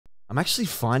I'm actually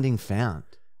finding found.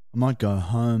 I might go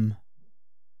home.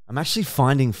 I'm actually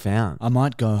finding found. I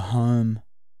might go home.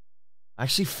 I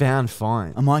actually found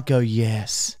fine. I might go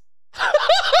yes.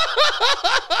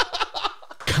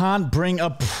 Can't bring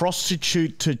a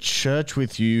prostitute to church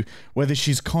with you, whether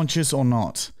she's conscious or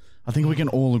not. I think we can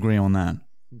all agree on that.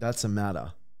 That's a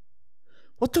matter.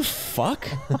 What the fuck?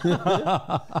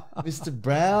 Mr.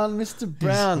 Brown, Mr.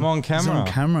 Brown. I'm on camera. He's on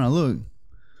camera, look.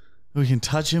 We can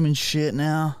touch him and shit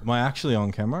now. Am I actually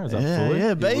on camera? Is that fully?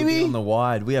 Yeah, baby. On the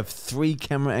wide. We have 3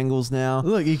 camera angles now.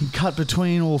 Look, you can cut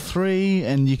between all 3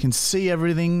 and you can see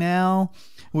everything now.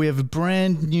 We have a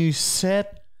brand new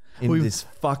set. In this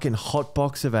fucking hot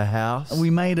box of a house. We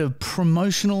made a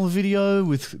promotional video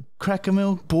with Cracker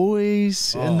Milk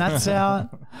Boys, and that's out.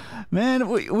 Man,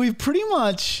 we've pretty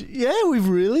much, we've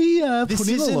really put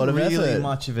in a lot of effort. This isn't really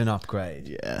much of an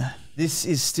upgrade. Yeah. This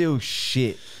is still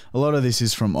shit. A lot of this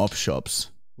is from op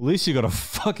shops. At least you got a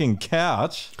fucking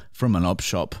couch. From an op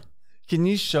shop. Can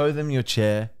you show them your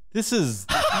chair? This is...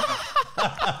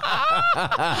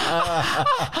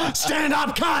 Stand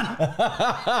up, cunt!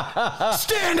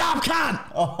 Stand up, cunt!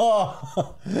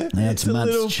 Oh, That's a Matt's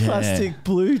little chair. plastic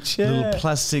blue chair. Little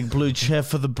plastic blue chair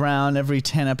for the Brown every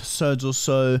 10 episodes or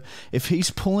so. If he's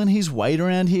pulling his weight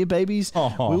around here, babies, we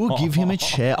will give him a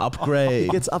chair upgrade. He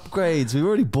gets upgrades. We've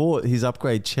already bought his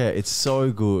upgrade chair. It's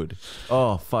so good.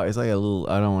 Oh, fuck. It's like a little...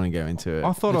 I don't want to go into it.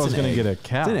 I thought I was going to get a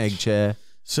couch. It's an egg chair.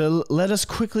 So let us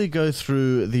quickly go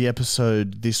through the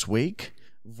episode this week,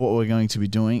 what we're going to be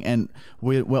doing. And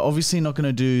we're obviously not going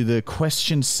to do the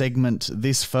question segment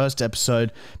this first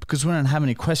episode because we don't have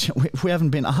any questions. We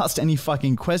haven't been asked any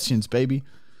fucking questions, baby.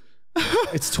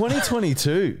 It's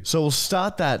 2022. So we'll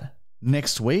start that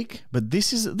next week. But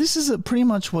this is pretty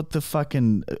much what the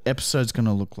fucking episode's going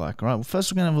to look like, all right? Well,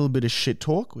 first, we're going to have a little bit of shit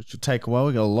talk, which will take a while.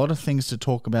 We've got a lot of things to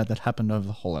talk about that happened over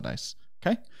the holidays.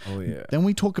 Okay? Oh, yeah. Then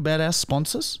we talk about our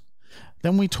sponsors.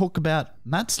 Then we talk about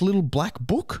Matt's little black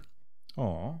book.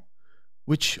 Oh.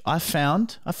 Which I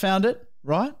found. I found it,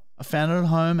 right? I found it at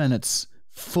home and it's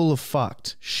full of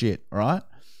fucked shit, right?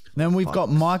 Then we've got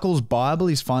Michael's Bible.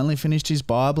 He's finally finished his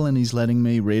Bible and he's letting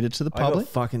me read it to the public. I got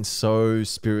fucking so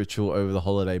spiritual over the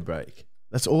holiday break.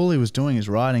 That's all he was doing is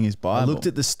writing his Bible. I looked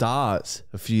at the stars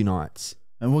a few nights.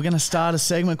 And we're going to start a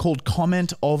segment called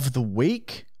Comment of the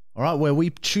Week. All right, where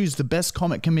we choose the best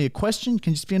comment. Can be a question,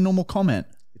 can just be a normal comment.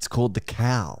 It's called the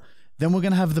cow. Then we're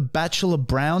going to have the Bachelor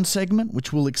Brown segment,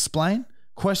 which we'll explain.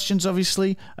 Questions,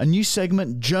 obviously. A new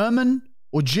segment, German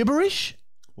or gibberish.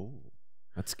 Ooh,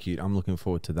 that's cute. I'm looking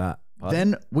forward to that.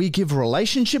 Then we give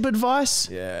relationship advice.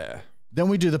 Yeah. Then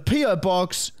we do the P.O.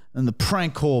 box and the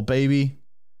prank call, baby.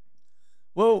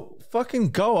 Well, fucking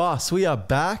go us. We are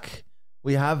back.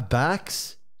 We have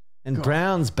backs. And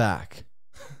Brown's back.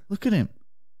 Look at him.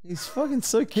 He's fucking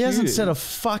so cute. He hasn't said a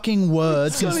fucking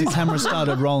word since the camera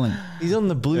started rolling. He's on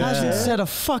the blue He hasn't chair. said a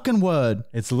fucking word.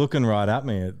 It's looking right at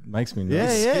me. It makes me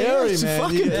nervous. Yeah. It's man. a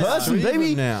fucking Yeah, person, three of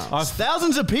baby. them now. There's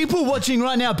thousands of people watching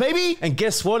right now, baby. And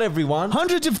guess what, everyone?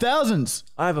 Hundreds of thousands.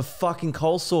 I have a fucking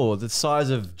coleslaw the size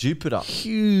of Jupiter.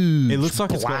 Huge. It looks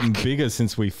like it's gotten black, bigger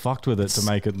since we fucked with it to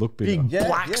make it look bigger. big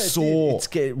black it sore.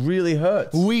 it really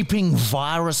hurts. Weeping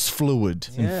virus fluid.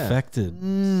 Yeah. Infected.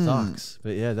 Sucks.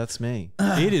 But yeah, that's me.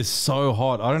 It is so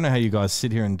hot. I don't know how you guys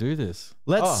sit here and do this.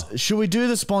 Should we do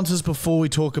the sponsors before we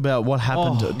talk about what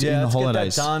happened in the let's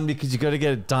holidays? get that done because you got to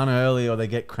get it done early or they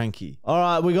get cranky. All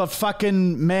right, we got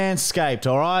fucking Manscaped,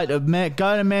 all right? Go to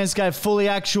Manscaped, fully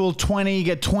actual 20, you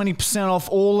get 20% off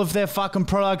all of their fucking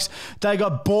products. They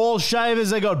got ball shavers,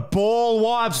 they got ball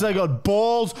wipes, they got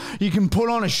balls you can put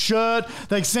on a shirt.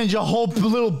 They send you a whole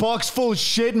little box full of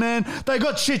shit, man. They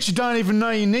got shit you don't even know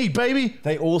you need, baby.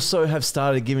 They also have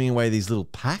started giving away these little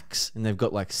packs and they've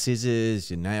got like scissors,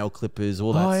 your nail clippers,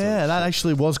 all that Oh, sort yeah, of that shit.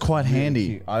 actually was quite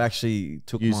handy. I actually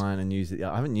took mine and used it.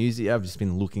 I haven't used it yet. I've just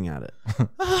been looking at it.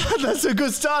 That's a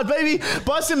good start, baby.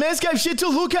 Buy some Manscaped shit to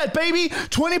look at, baby.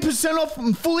 20% off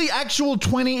and fully actual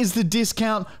 20 is the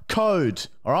discount code.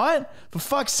 All right? For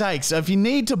fuck's sake. So if you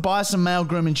need to buy some male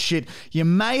grooming shit, you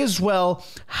may as well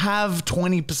have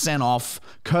 20% off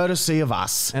courtesy of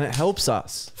us. And it helps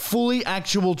us. Fully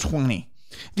actual 20.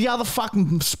 The other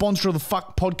fucking sponsor of the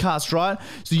fuck podcast, right?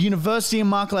 It's the University of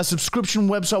Markle, our subscription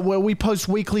website where we post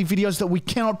weekly videos that we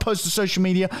cannot post to social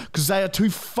media because they are too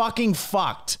fucking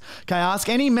fucked. Okay, ask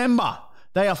any member.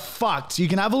 They are fucked. You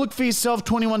can have a look for yourself,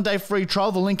 21-day free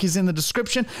trial. The link is in the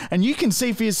description. And you can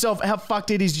see for yourself how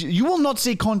fucked it is. You will not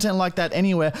see content like that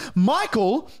anywhere.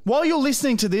 Michael, while you're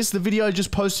listening to this, the video I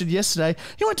just posted yesterday,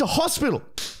 he went to hospital.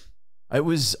 It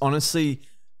was honestly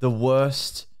the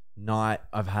worst night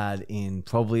I've had in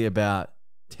probably about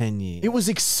 10 years. It was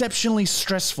exceptionally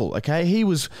stressful, okay?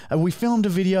 We filmed a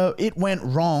video, it went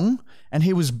wrong, and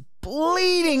he was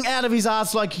bleeding out of his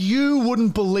ass like you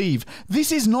wouldn't believe.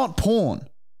 This is not porn.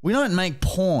 We don't make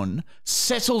porn.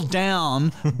 Settle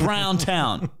down, Brown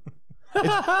Town.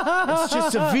 It's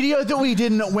just a video that we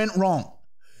did and it went wrong.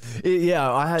 Yeah,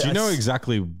 I had. Do you know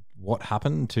exactly what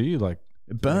happened to you? Like,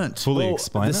 it burnt. Fully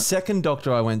explain it? The second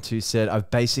doctor I went to said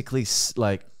I've basically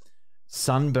like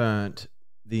sunburnt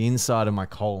the inside of my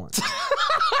colon.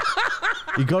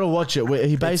 You got to watch it.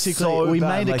 He basically, so we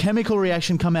bad, made a like- chemical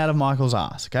reaction come out of Michael's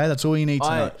ass. Okay, that's all you need to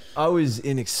know. I was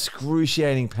in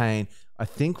excruciating pain. I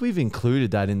think we've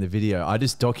included that in the video. I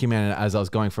just documented it as I was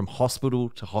going from hospital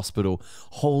to hospital.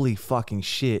 Holy fucking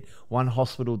shit. One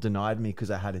hospital denied me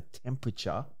because I had a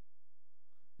temperature.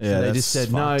 Yeah, they that's just said,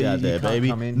 fucked no, out you there, can't baby.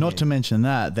 come in Not here. to mention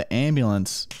that the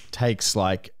ambulance takes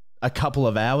like a couple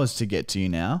of hours to get to you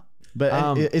now.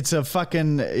 But it's a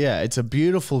fucking, it's a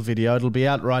beautiful video. It'll be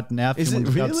out right now. If Is you want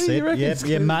it to go really? see You it. reckon Yeah, it's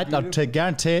gonna be mate. I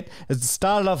guarantee it. It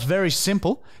started off very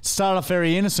simple. It started off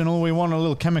very innocent. All we want a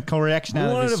little chemical reaction We out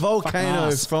of wanted this a volcano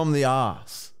fucking ass. from the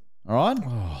arse. All right?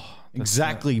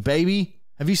 Exactly, baby.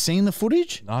 Have you seen the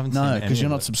footage? I haven't seen No, any because you're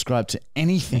of not it. subscribed to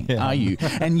anything, are you?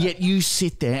 And yet you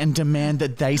sit there and demand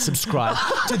that they subscribe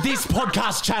to this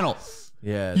podcast channel.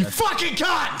 Yeah, You fucking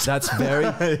can't. that's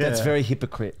very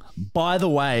hypocrite. By the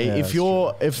way, if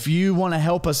you want to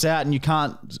help us out and you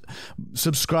can't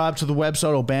subscribe to the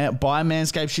website or buy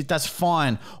Manscaped shit, that's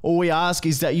fine. All we ask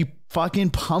is that you fucking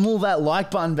pummel that like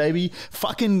button, baby.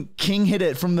 Fucking king hit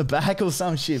it from the back or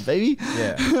some shit, baby.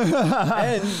 Yeah.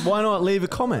 And why not leave a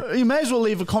comment? You may as well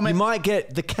leave a You comment. might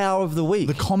get the cow of the week.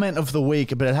 The comment of the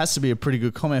week, but it has to be a pretty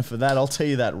good comment for that. I'll tell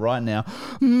you that right now.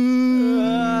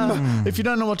 If you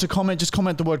don't know what to comment, just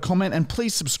comment the word comment and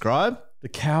please subscribe. the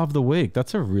cow of the week.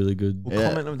 That's a really good.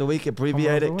 Comment of the week,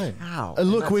 abbreviated Comment of the week. cow.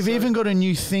 Look, we've even got a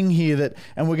new thing here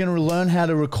and we're going to learn how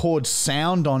to record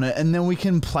sound on it, and then we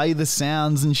can play the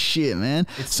sounds and shit, man.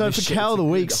 So for cow of the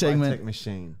week segment,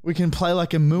 machine. we can play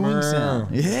like a mooing Murr.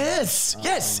 sound.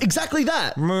 Yes, exactly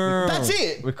that. Murr. That's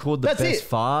it. Record the That's best it.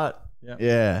 fart.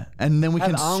 Yeah, and then we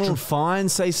Have can. Arnold Fine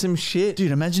say some shit.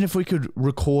 Dude, imagine if we could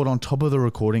record on top of the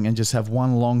recording and just have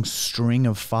one long string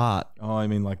of fart. Oh, I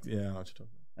mean, like, yeah, I know what you're talking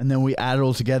And then we add it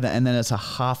all together, and then it's a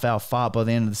half-hour fart by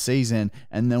the end of the season,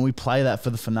 and then we play that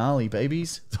for the finale,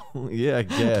 babies. Yeah, I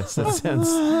guess. That sounds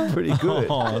pretty good.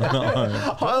 Oh,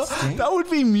 no. That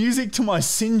would be music to my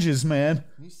singes, man.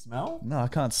 Can you smell? No, I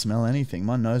can't smell anything.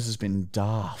 My nose has been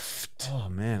daft. Oh,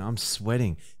 man, I'm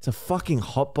sweating. It's a fucking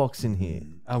hot box in here.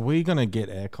 Are we going to get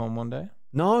aircon one day?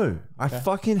 No, I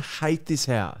fucking hate this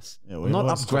house. Yeah, we I'm not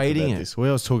always talk upgrading about it. this. We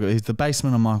always talk about it's the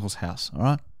basement of Michael's house, all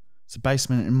right? It's the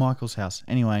basement in Michael's house.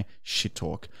 Anyway, shit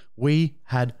talk. We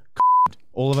had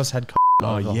all of us had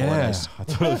Oh, over the yeah. holidays. I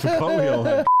totally forgot we all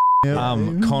had.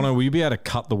 Connor, will you be able to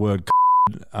cut the word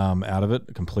out of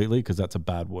it completely? Because that's a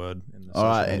bad word in the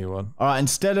social media one. All right,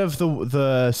 instead of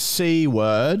the C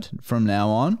word from now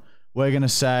on, we're going to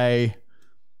say...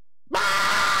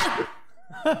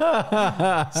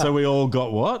 So we all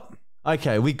got what?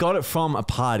 Okay, we got it from a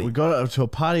party. We got it to a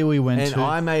party we went and to.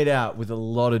 I made out with a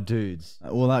lot of dudes.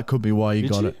 Well, that could be why you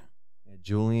Did got you? it. Yeah,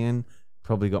 Julian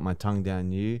probably got my tongue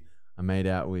down you. I made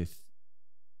out with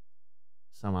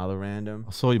some other random.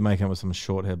 I saw you making out with some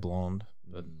short hair blonde,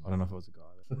 but I don't know if it was a guy.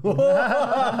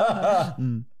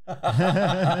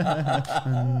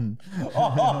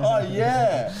 Oh,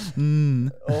 yeah.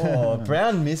 Oh,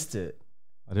 Brown missed it.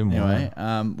 I didn't Anyway,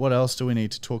 want what else do we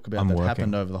need to talk about I'm that working.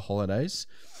 happened over the holidays?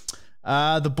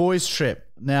 The boys' trip.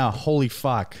 Now, holy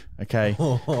fuck, okay?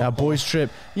 Our boys' trip,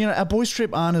 our boys'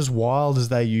 trip aren't as wild as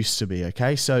they used to be,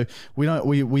 okay? So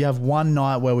we have one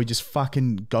night where we just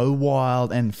fucking go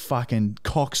wild and fucking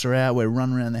cocks are out. We're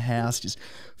running around the house, just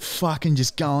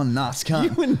going nuts, cunt.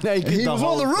 You were naked He the was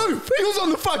whole on the roof. He was on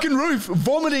the fucking roof,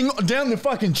 vomiting down the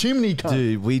fucking chimney, cunt.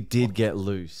 Dude, we did get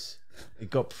loose. It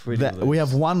got pretty loose. We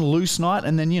have one loose night,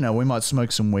 and then we might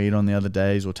smoke some weed on the other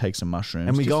days or take some mushrooms.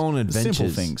 And we Just go on adventures.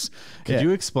 Simple things. Could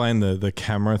you explain the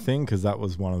camera thing? Because that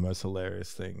was one of the most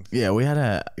hilarious things. Yeah, we had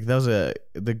on the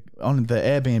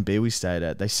Airbnb we stayed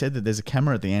at. They said that there's a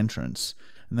camera at the entrance.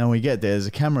 And then we get there's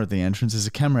a camera at the entrance, there's a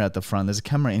camera at the front, there's a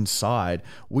camera inside.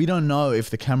 We don't know if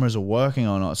the cameras are working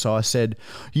or not. So I said,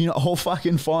 I'll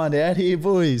fucking find out here,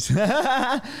 boys. And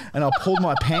I pulled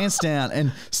my pants down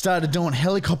and started doing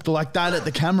helicopter like that at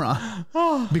the camera.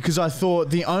 Because I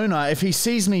thought the owner, if he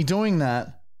sees me doing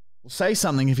that, will say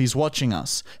something if he's watching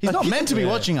us. He's not meant to be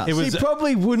watching us. He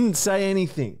probably wouldn't say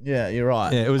anything. Yeah, you're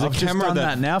right. Yeah, it was a I've just camera done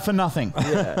that- that now for nothing.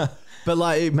 Yeah. But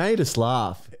it made us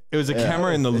laugh. It was a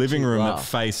camera in the it's living actually room that rough.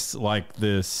 faced like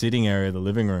the sitting area of the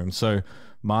living room. So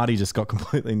Marty just got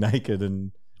completely naked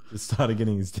and just started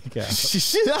getting his dick out.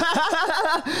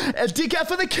 A dick out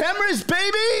for the cameras,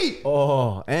 baby.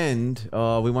 Oh, and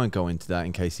we won't go into that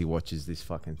in case he watches this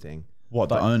fucking thing. What,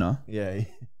 the owner? Yeah.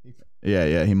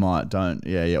 Yeah, he might. Don't.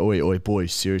 Yeah. Oi,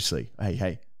 boys, seriously.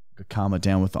 Hey, calm it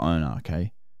down with the owner,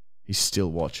 okay? He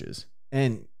still watches.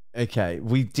 And, okay,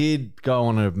 we did go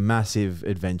on a massive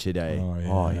adventure day,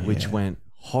 which went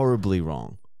horribly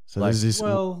wrong. So there's this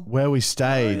where we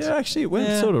stayed. Yeah, actually, it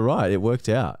went sort of right. It worked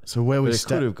out. So where we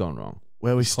stayed, could have gone wrong.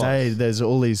 Where we stayed, there's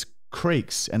all these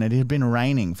creeks, and it had been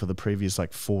raining for the previous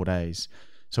 4 days.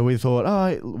 So we thought,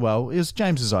 it was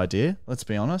James's idea. Let's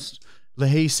be honest.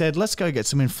 He said, let's go get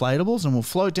some inflatables, and we'll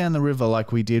float down the river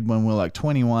like we did when we were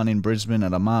 21 in Brisbane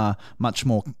at a much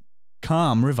more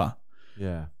calm river.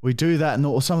 Yeah. We do that,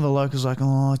 and some of the locals are like,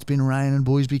 oh, it's been raining,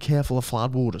 boys, be careful of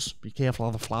floodwaters. Be careful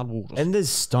of the floodwaters. And there's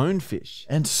stonefish.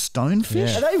 And stonefish?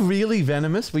 Yeah. Are they really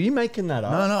venomous? Were you making that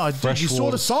up? No, you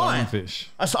saw the sign. Stonefish.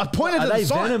 I pointed to the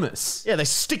sign. Are they venomous? Yeah, they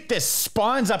stick their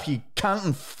spines up you cunt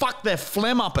and fuck their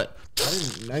phlegm up it.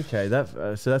 Okay,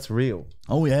 so that's real.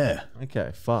 Oh, yeah.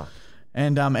 Okay, fuck.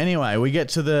 And anyway, we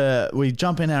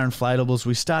jump in our inflatables,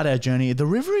 we start our journey. The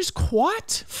river is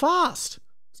quite fast.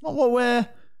 It's not what we're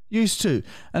used to.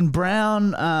 And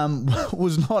Brown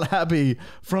was not happy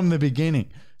from the beginning.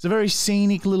 It's a very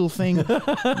scenic little thing.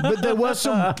 But there were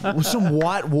some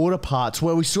white water parts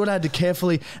where we sort of had to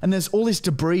carefully, and there's all this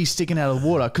debris sticking out of the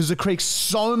water because the creek's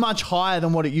so much higher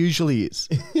than what it usually is.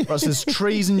 Right, so there's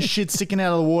trees and shit sticking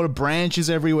out of the water, branches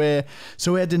everywhere.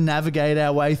 So we had to navigate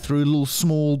our way through little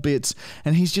small bits,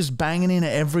 and he's just banging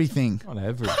into everything. On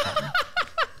everything.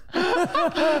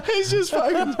 He's just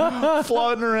fucking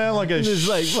floating around like a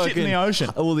shit in the ocean.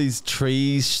 All these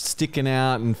trees sticking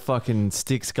out and fucking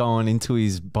sticks going into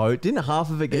his boat. Didn't half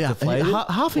of it get deflated?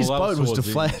 Half his boat was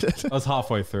deflated. I was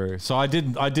halfway through. So I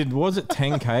did, was it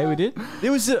 10K we did? It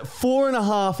was a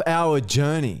 4.5 hour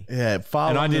journey. Yeah,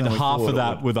 and I did half of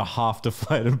that with a half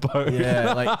deflated boat.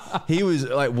 Yeah, he was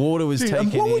water was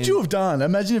taking What would you have done?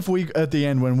 Imagine if we, at the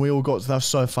end when we all got stuff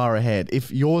so far ahead,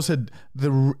 if yours had,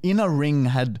 the inner ring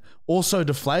had also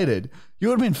deflated, you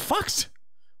would have been fucked.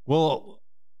 Well,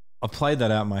 I played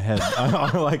that out in my head.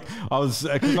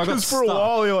 Because for a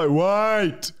while you're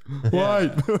like,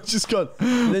 wait. We just got.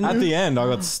 At the end, I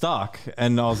got stuck,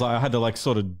 and I was like, I had to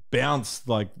sort of bounce,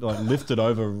 lift it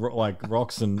over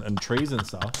rocks and trees and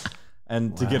stuff,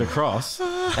 and to get across.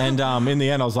 And in the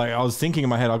end, I was thinking in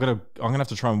my head, I'm gonna have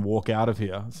to try and walk out of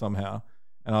here somehow.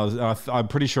 And I'm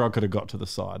pretty sure I could have got to the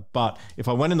side. But if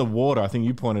I went in the water, I think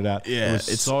you pointed out,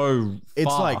 it's so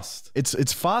fast.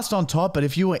 It's fast on top, but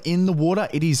if you were in the water,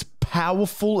 it is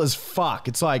powerful as fuck.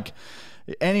 It's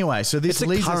anyway, so this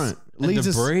leads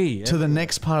us to the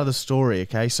next part of the story,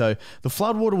 okay? So the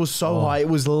floodwater was so high, it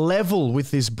was level with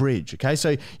this bridge, okay?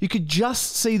 So you could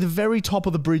just see the very top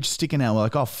of the bridge sticking out. We're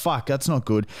like, oh, fuck, that's not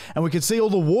good. And we could see all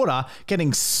the water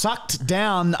getting sucked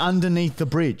down underneath the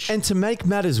bridge. And to make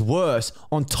matters worse,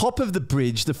 on top of the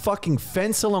bridge, the fucking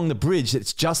fence along the bridge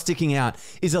that's just sticking out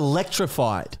is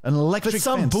electrified. An electric fence. For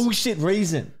some bullshit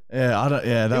reason.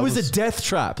 Yeah, it was a death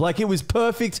trap. It was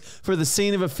perfect for the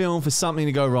scene of a film for something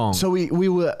to go wrong. So we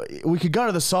could go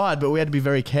to the side, but we had to be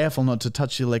very careful not to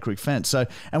touch the electric fence. So,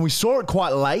 and we saw it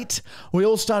quite late. We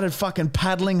all started fucking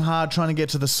paddling hard trying to get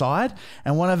to the side.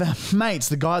 And one of our mates,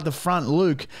 the guy at the front,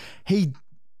 Luke,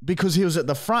 because he was at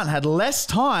the front, had less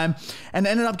time and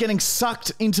ended up getting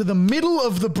sucked into the middle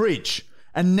of the bridge.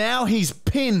 And now he's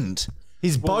pinned.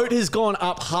 His boat has gone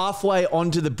up halfway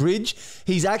onto the bridge.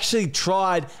 He's actually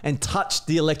tried and touched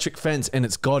the electric fence and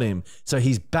it's got him. So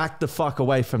he's backed the fuck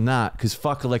away from that because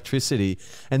fuck electricity.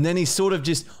 And then he's sort of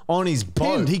just on his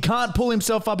boat. Pinned. He can't pull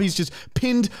himself up. He's just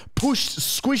pinned, pushed,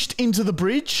 squished into the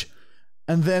bridge.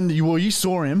 And then you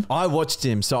saw him. I watched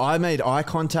him. So I made eye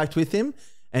contact with him.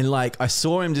 And I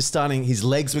saw him just starting, his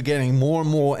legs were getting more and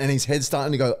more and his head's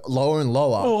starting to go lower and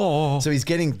lower. Oh. So he's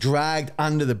getting dragged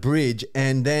under the bridge.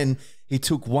 And then he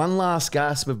took one last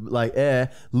gasp of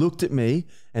air, looked at me,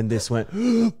 and this went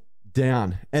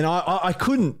down. And I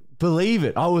couldn't believe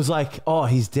it. I was like, oh,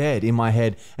 he's dead in my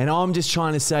head. And I'm just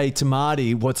trying to say to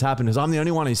Marty what's happened because I'm the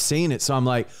only one who's seen it. So I'm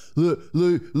like,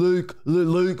 Luke.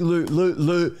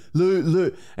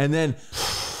 And then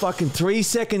fucking 3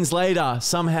 seconds later,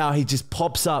 somehow he just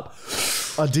pops up.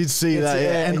 I did see that.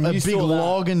 Yeah. And a big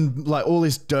log and all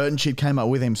this dirt and shit came up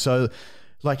with him. So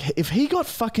Like, if he got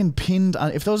fucking pinned,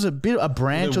 if there was a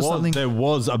branch or something. There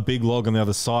was a big log on the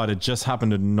other side. It just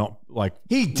happened to not, like,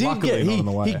 He did luckily not on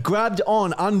the way. he grabbed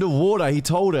on underwater. He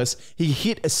told us he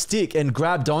hit a stick and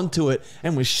grabbed onto it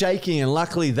and was shaking, and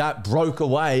luckily that broke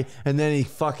away, and then he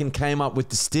fucking came up with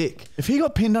the stick. If he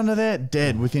got pinned under there,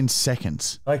 dead within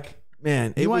seconds. Like,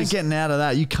 man, You ain't getting out of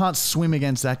that. You can't swim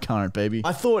against that current, baby.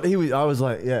 I thought he was. I was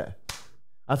like, yeah.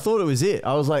 I thought it was it.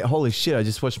 I was like, holy shit! I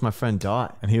just watched my friend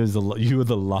die. And you were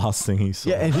the last thing he saw.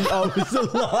 Yeah, and I was the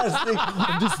last thing.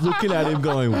 I'm just looking at him,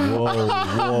 going, whoa,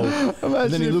 whoa. Imagine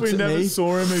And then he if looks we at never me.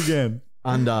 saw him again.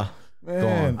 Under.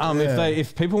 Man, Gone.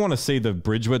 If people want to see the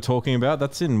bridge we're talking about,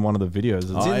 that's in one of the videos. It's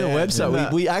in the yeah, website.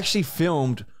 yeah. We actually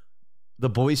filmed the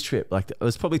boys' trip. Like, it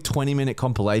was probably 20-minute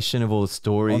compilation of all the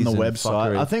stories on the and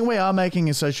website. fuckery. I think we are making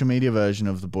a social media version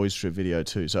of the boys trip video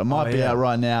too. So it might be out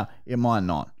right now. It might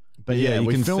not. But yeah, you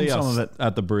we can filmed see some us of it.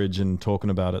 at the bridge and talking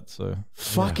about it. So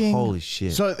Fucking holy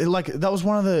shit. So like that was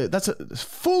that's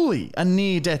fully a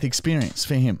near-death experience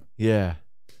for him. Yeah.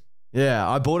 Yeah,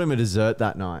 I bought him a dessert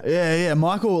that night. Yeah.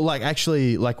 Michael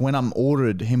actually went up and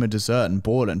ordered him a dessert and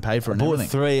bought it and paid for it and Bought everything.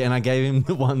 3 and I gave him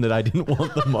the one that I didn't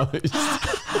want the most.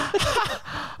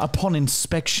 Upon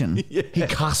inspection, he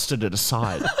casted it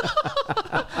aside.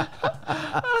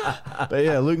 But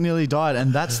yeah, Luke nearly died,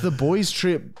 and that's the boys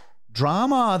trip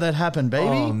drama that happened, baby.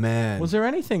 Oh man. was there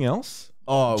anything else?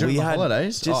 Oh, During we the had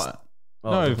holidays. just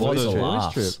No, the for boys' the trip.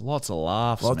 boys' trip. Lots of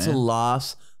laughs, Lots man. of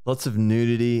laughs, lots of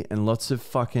nudity, and lots of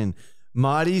fucking.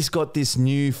 Marty's got this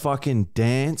new fucking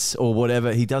dance or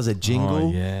whatever. He does a jingle.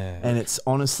 Oh, yeah. And it's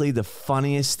honestly the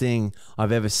funniest thing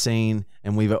I've ever seen,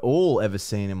 and we've all ever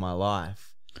seen in my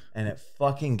life. And it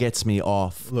fucking gets me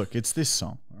off. Look, it's this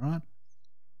song, all right?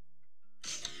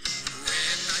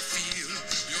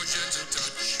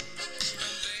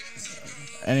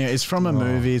 Anyway, it's from a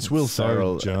movie. It's Will so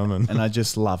Ferrell. German. And I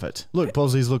just love it. Look,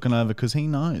 Posley's looking over because he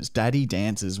knows. Daddy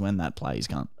dances when that plays,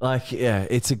 cunt. Like, yeah,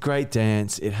 it's a great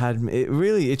dance. It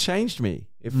changed me.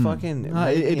 It fucking No,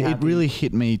 made me it happy. really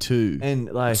hit me too. And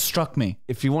It like, struck me.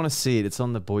 if you want to see it, it's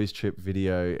on the boys trip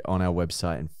video on our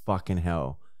website. And fucking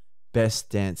hell, best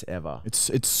dance ever.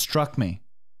 It struck me.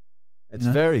 It's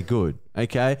very good.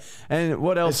 Okay, and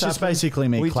what else? It's just happened? basically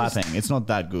me We clapping. just- It's not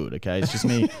that good, okay? It's just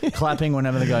me clapping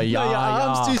whenever they go, yeah, No, your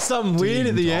arms do something weird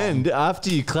at the end after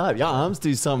you clap. Your arms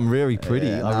do something really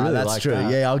pretty. I really that's like true. that.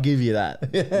 Yeah, I'll give you that.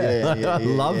 I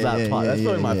love that part. That's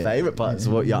probably my favorite part. Is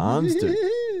what your arms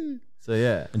do. So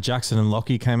yeah, And Jackson and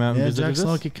Lockie came out and Yeah, visited Jackson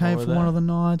us. Lockie came Over for there. one of the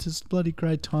nights. It's a bloody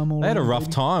great time all They had a around, rough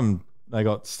baby. time. They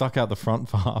got stuck out the front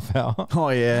for half hour. Oh,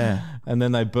 yeah. And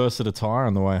then they bursted a tire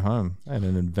on the way home. They had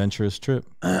an adventurous trip.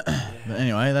 But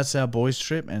anyway, that's our boys'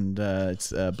 trip, and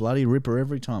it's a bloody ripper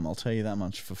every time. I'll tell you that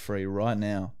much for free right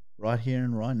now. Right here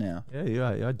and right now.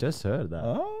 yeah. I just heard that.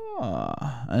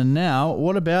 Ah, and now,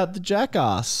 what about the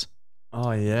jackass?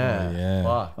 Oh yeah, Oh, yeah.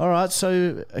 Fuck. All right,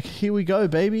 so here we go,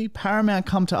 baby. Paramount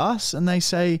come to us and they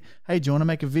say, hey, do you want to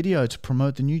make a video to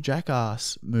promote the new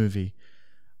Jackass movie?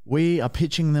 We are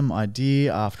pitching them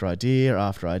idea after idea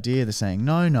after idea. They're saying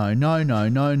no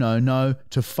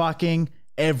to fucking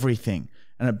everything.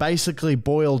 And it basically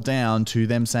boiled down to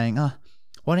them saying,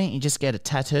 why don't you just get a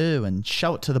tattoo and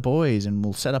show it to the boys and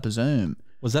we'll set up a Zoom?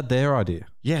 Was that their idea?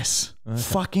 Yes.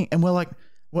 Fucking, and we're like,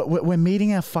 we're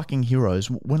meeting our fucking heroes.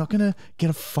 We're not going to get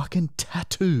a fucking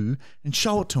tattoo and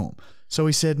show it to them. So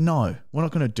we said, no, we're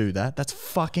not going to do that. That's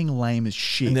fucking lame as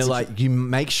shit. And they're like, you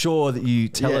make sure that you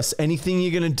tell us anything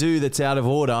you're going to do that's out of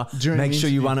order. During Make the sure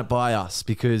you interview. run it by us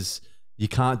because you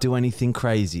can't do anything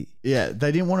crazy. yeah,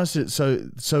 they didn't want us to.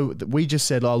 So we just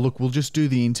said, oh, look, we'll just do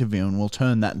the interview and we'll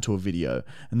turn that into a video.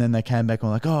 And then they came back and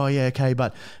were like, oh, yeah, okay,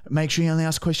 but make sure you only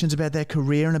ask questions about their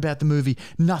career and about the movie.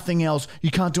 Nothing else.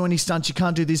 You can't do any stunts. You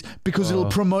can't do this because it'll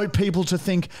promote people to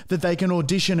think that they can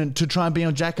audition and to try and be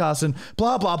on Jackass and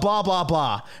blah, blah, blah, blah,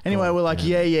 blah. Anyway, we're like,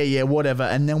 yeah, whatever.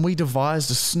 And then we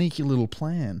devised a sneaky little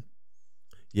plan.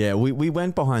 Yeah, we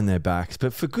went behind their backs,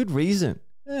 but for good reason.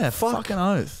 Yeah, fucking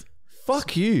oath.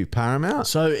 Fuck you, Paramount.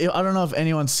 So I don't know if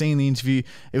anyone's seen the interview.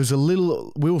 It was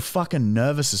we were fucking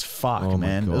nervous as fuck, Oh my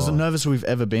man. It was the God. nervous we've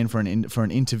ever been for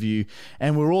an interview,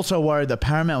 and we were also worried that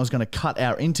Paramount was going to cut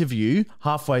our interview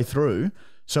halfway through.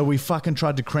 So we fucking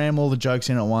tried to cram all the jokes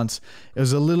in at once. It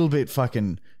was a little bit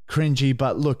fucking cringy,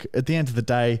 but look, at the end of the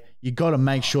day, you got to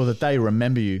make sure that they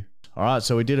remember you. All right,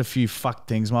 so we did a few fuck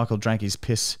things. Michael drank his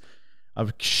piss. I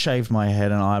shaved my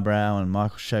head and eyebrow, and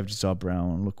Michael shaved his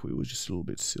eyebrow, and look, we were just a little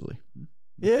bit silly.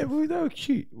 Yeah, they were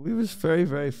cute. We was very,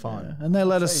 very fun. And they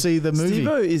let us see the movie.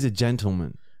 Steve-O is a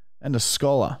gentleman. And a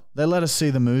scholar. They let us see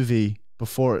the movie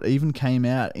before it even came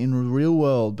out in real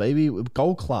world, baby, with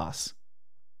gold class.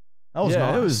 That was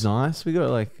nice. It was nice. We got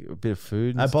like a bit of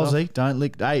food. Hey, And stuff. Bosley, don't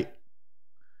lick. Hey,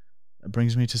 that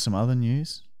brings me to some other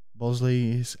news.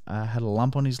 Bosley had a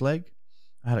lump on his leg.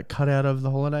 I had it cut out over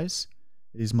the holidays.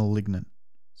 It is malignant.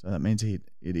 So that means it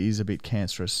is a bit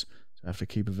cancerous. So I have to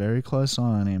keep a very close eye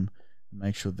on him and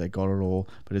make sure they got it all.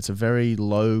 But it's a very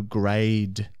low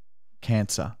grade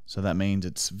cancer. So that means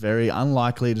it's very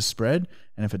unlikely to spread.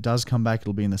 And if it does come back,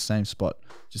 it'll be in the same spot,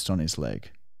 just on his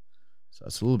leg. So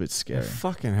it's a little bit scary.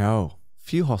 Fucking hell.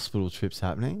 Few hospital trips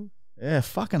happening. Yeah,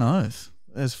 fucking oath.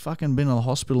 There's fucking been in the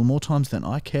hospital more times than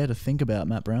I care to think about,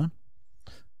 Matt Brown.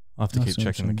 I have to keep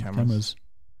checking the cameras.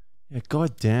 Yeah,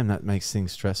 god damn, that makes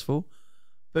things stressful.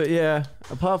 But yeah,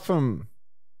 apart from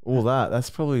all that, that's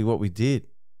probably what we did.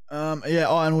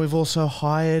 And we've also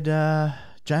hired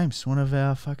James, one of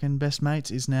our fucking best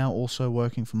mates, is now also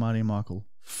working for Marty and Michael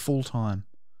full time.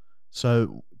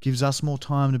 So gives us more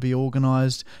time to be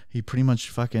organised. He pretty much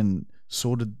fucking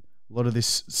sorted a lot of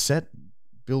this set,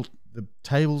 built the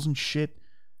tables and shit.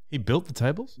 He built the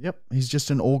tables? Yep, he's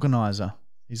just an organiser.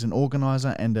 He's an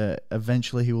organiser, and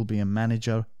eventually he will be a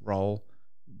manager role.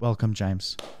 Welcome,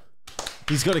 James.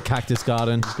 He's got a cactus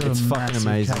garden. It's fucking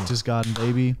amazing. Cactus garden,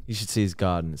 baby. You should see his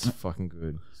garden. It's fucking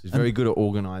good. He's very good at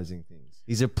organising things.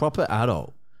 He's a proper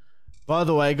adult. By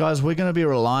the way, guys, we're going to be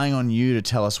relying on you to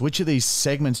tell us which of these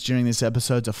segments during this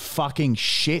episode are fucking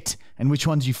shit and which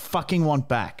ones you fucking want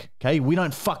back. Okay? We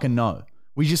don't fucking know.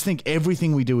 We just think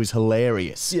everything we do is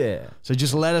hilarious. Yeah. So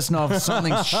just let us know if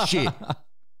something's shit.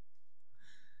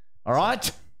 All right?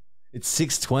 It's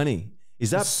 6:20.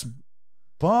 Is that...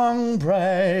 Bong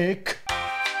break.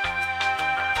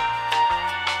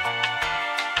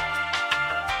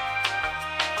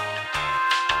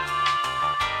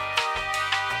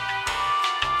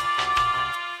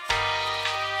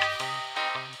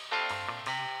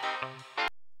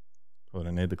 Oh, I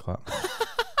don't need the clap.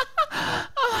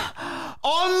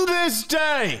 On this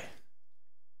day.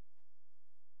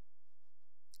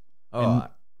 All right.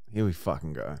 Here we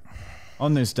fucking go.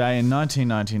 On this day in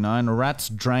 1999, rats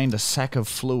drained a sack of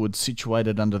fluid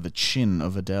situated under the chin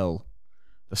of Adele.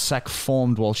 The sack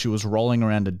formed while she was rolling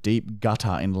around a deep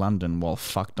gutter in London while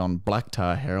fucked on black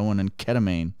tar, heroin and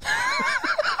ketamine.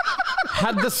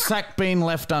 Had the sack been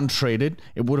left untreated,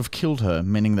 it would have killed her,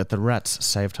 meaning that the rats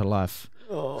saved her life.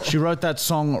 She wrote that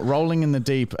song, Rolling in the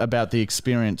Deep, about the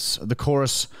experience. The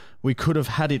chorus, "We could have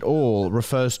had it all,"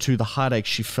 refers to the heartache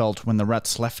she felt when the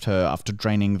rats left her after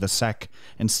draining the sack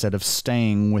instead of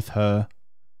staying with her.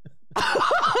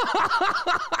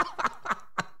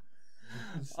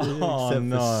 Oh,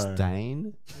 no.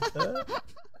 Stain?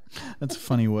 That's a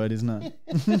funny word, isn't it?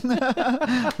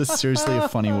 That's seriously a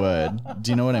funny word.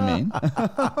 Do you know what I mean?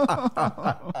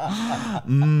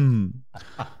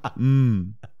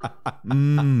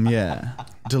 Yeah.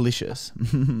 Delicious.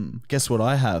 Guess what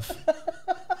I have?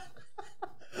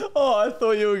 Oh, I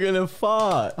thought you were going to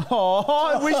fart. Oh,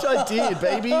 I wish I did,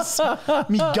 babies.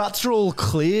 Me guts are all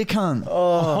clear, cunt.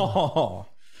 Oh.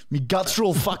 Me guts are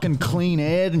all fucking clean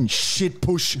aired and shit.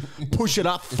 Push it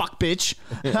up, fuck bitch.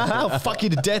 I'll fuck you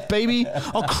to death, baby.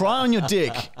 I'll cry on your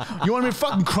dick. You want me to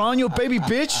fucking cry on your baby,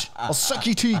 bitch? I'll suck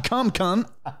you till you come, cunt.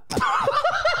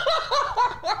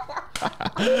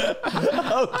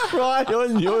 I'll cry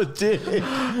on your dick.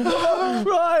 I'll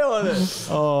cry on it.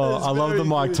 Oh, That's I love the very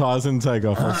Mike good. Tyson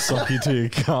takeoff. I'll suck you till you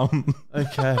come.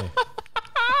 Okay.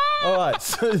 All right,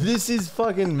 so this is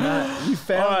fucking Matt. You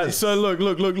found All right, this. so look.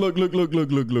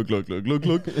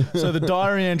 So the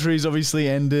diary entries obviously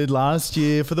ended last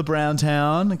year for the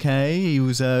Browntown. Okay, he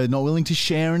was not willing to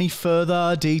share any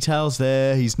further details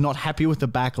there. He's not happy with the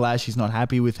backlash. He's not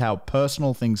happy with how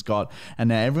personal things got, and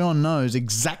now everyone knows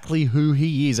exactly who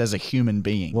he is as a human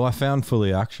being. Well, I found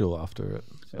Fully Actual after it.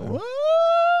 So.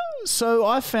 So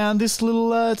I found this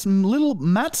little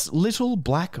Matt's little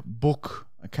black book.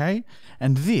 Okay,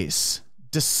 and this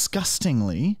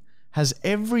disgustingly has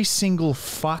every single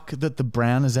fuck that the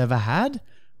Brown has ever had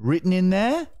written in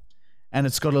there, and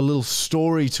it's got a little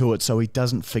story to it so he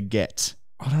doesn't forget.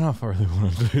 I don't know if I really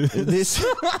want to do this.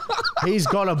 He's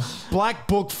got a black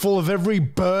book full of every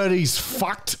bird he's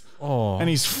fucked, and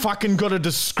he's fucking got a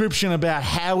description about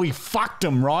how he fucked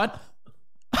him, right?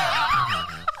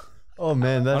 Oh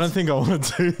man, that's... I don't think I want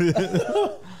to do this.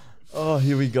 Oh,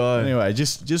 here we go. Anyway,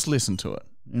 just listen to it.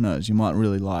 Who knows? You might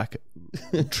really like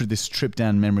it. This trip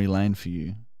down memory lane for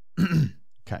you.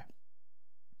 Okay.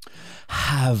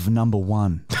 Have number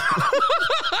one.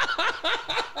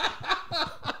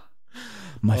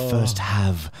 My first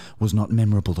have was not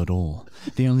memorable at all.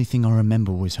 The only thing I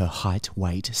remember was her height,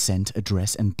 weight, scent,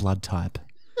 address, and blood type.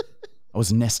 I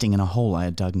was nesting in a hole I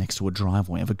had dug next to a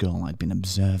driveway of a girl I'd been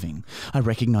observing. I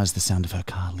recognized the sound of her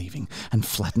car leaving and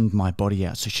flattened my body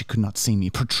out so she could not see me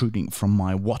protruding from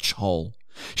my watch hole.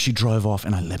 She drove off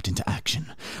and I leapt into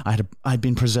action. I'd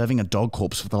been preserving a dog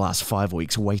corpse for the last 5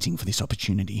 weeks, waiting for this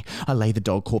opportunity. I laid the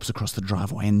dog corpse across the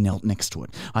driveway and knelt next to it.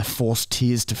 I forced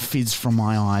tears to fizz from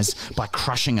my eyes by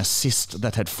crushing a cyst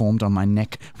that had formed on my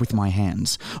neck with my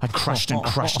hands. I crushed and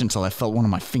crushed until I felt one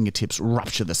of my fingertips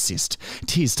rupture the cyst.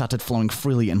 Tears started flowing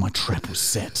freely and my trap was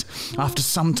set. After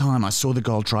some time, I saw the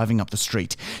girl driving up the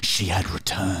street. She had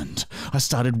returned. I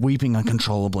started weeping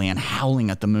uncontrollably and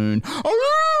howling at the moon.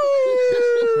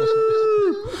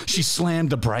 She slammed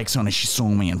the brakes on as she saw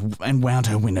me and wound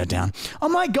her window down. Oh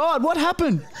my God, what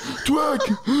happened? Twig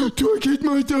hit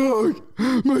my dog.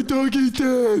 My dog is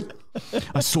dead.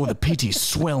 I saw the pity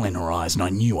swell in her eyes and I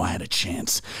knew I had a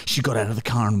chance. She got out of the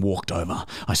car and walked over.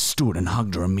 I stood and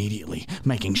hugged her immediately,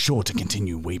 making sure to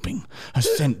continue weeping. Her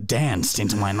scent danced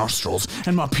into my nostrils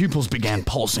and my pupils began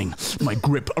pulsing. My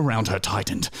grip around her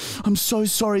tightened. I'm so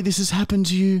sorry this has happened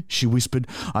to you, she whispered.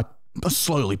 I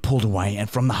slowly pulled away and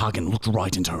from the hug and looked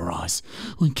right into her eyes.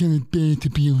 I cannot bear to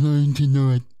be alone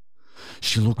tonight.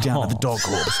 She looked down at the dog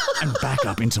corpse and back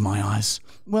up into my eyes.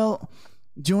 Well,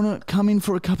 do you want to come in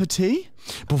for a cup of tea?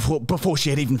 Before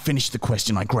she had even finished the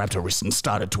question, I grabbed her wrist and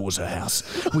started towards her house.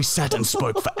 We sat and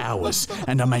spoke for hours,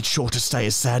 and I made sure to stay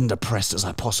as sad and depressed as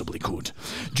I possibly could.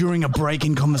 During a break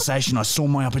in conversation, I saw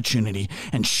my opportunity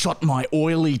and shot my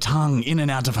oily tongue in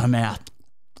and out of her mouth.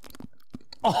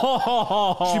 She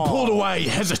pulled away,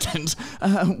 hesitant.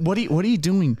 What are you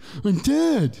doing? I'm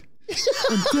dead.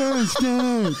 I'm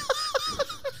dead.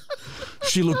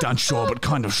 She looked unsure but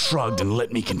kind of shrugged and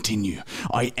let me continue.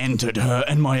 I entered her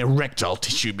and my erectile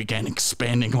tissue began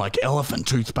expanding like elephant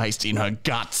toothpaste in her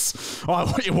guts.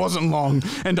 Oh, it wasn't long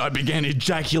and I began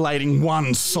ejaculating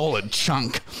one solid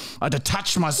chunk. I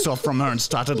detached myself from her and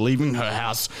started leaving her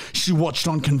house. She watched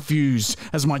on confused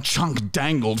as my chunk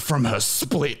dangled from her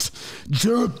split.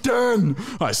 Job done,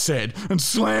 I said, and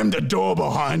slammed the door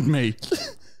behind me.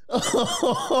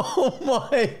 Oh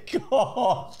my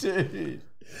God, dude.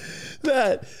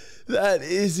 That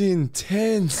is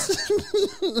intense.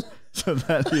 So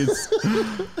that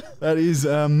is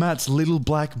Matt's little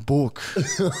black book,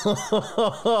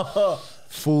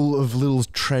 full of little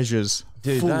treasures.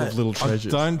 Dude, full of little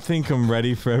treasures. I don't think I'm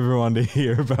ready for everyone to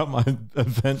hear about my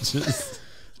adventures.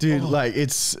 Dude, like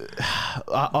it's,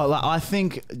 I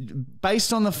think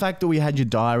based on the fact that we had your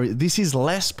diary, this is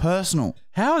less personal.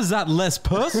 How is that less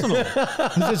personal?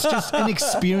 It's just an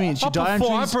experience.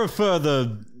 I prefer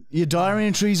Your diary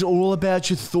entries are all about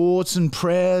your thoughts and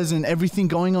prayers and everything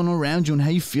going on around you and how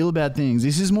you feel about things.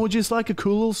 This is more just like a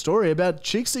cool little story about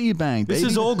chicks that you banged. This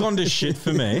has all gone to shit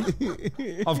for me.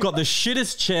 I've got the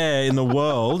shittest chair in the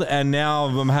world and now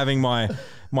I'm having my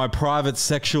private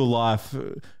sexual life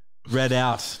read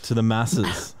out to the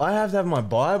masses. I have to have my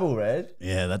Bible read.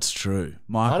 Yeah, that's true.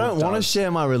 Michael I don't want to share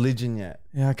my religion yet.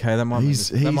 Yeah, okay, that might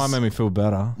make me feel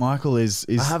better. Michael is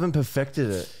I haven't perfected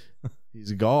it.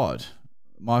 He's a god.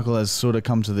 Michael has sort of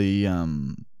come to the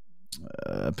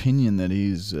opinion that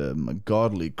he's a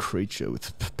godly creature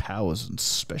with powers and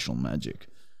special magic.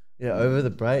 Yeah, over the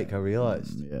break, I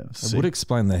realised. Yeah, It would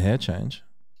explain the hair change.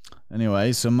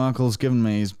 Anyway, so Michael's given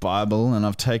me his Bible, and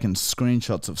I've taken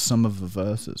screenshots of some of the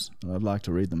verses. I'd like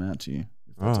to read them out to you,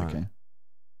 if that's okay.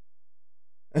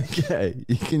 Okay,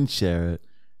 you can share it.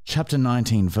 Chapter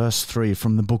 19, verse 3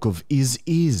 from the book of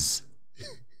Is.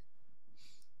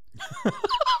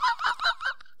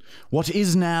 What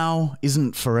is now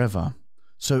isn't forever.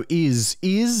 So is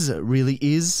really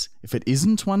is if it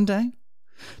isn't one day.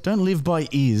 Don't live by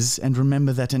is and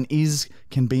remember that an is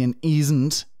can be an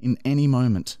isn't in any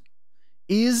moment.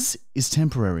 Is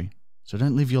temporary. So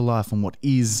don't live your life on what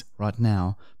is right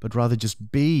now, but rather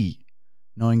just be,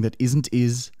 knowing that isn't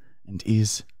is and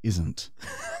is isn't.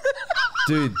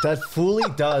 Dude, that fully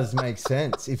does make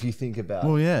sense if you think about it.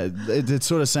 Well, yeah, it's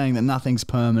sort of saying that nothing's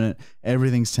permanent,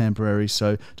 everything's temporary,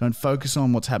 so don't focus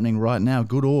on what's happening right now,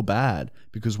 good or bad,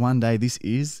 because one day this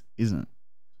isn't.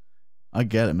 I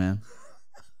get it, man.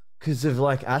 Because of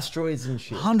like asteroids and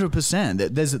shit.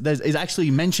 100%. It actually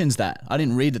mentions that. I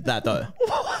didn't read that though.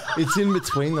 It's in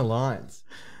between the lines.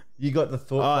 You got the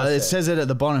thought. Oh, it says it at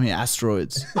the bottom here,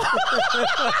 asteroids.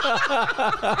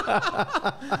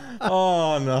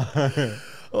 Oh, no.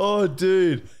 Oh,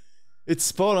 dude. It's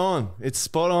spot on. It's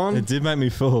spot on. It did make me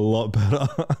feel a lot better.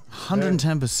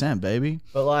 110%, baby.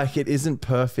 But like, it isn't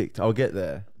perfect. I'll get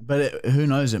there. But who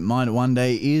knows? It might one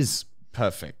day is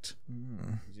perfect.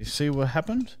 You see what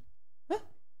happened?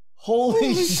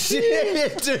 Holy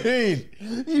shit, dude.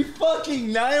 You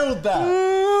fucking nailed that.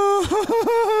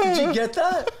 Did you get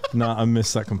that? No, I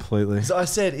missed that completely. So I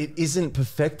said it isn't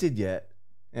perfected yet.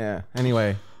 Yeah.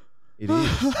 Anyway, it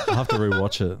is. I'll have to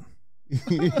rewatch it.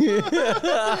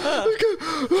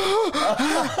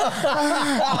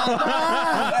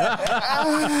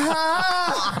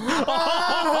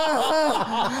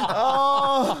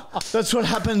 That's what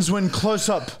happens when close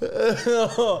up.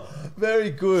 Very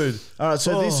good. All right,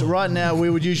 so this right now, we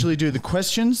would usually do the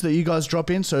questions that you guys drop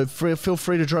in. So feel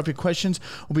free to drop your questions.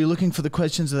 We'll be looking for the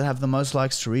questions that have the most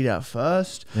likes to read out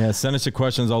first. Yeah, send us your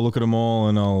questions. I'll look at them all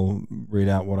and I'll read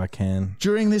out what I can.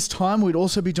 During this time, we'd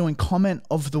also be doing comment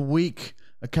of the week,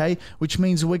 okay? Which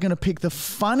means we're going to pick the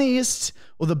funniest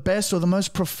or the best or the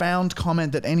most profound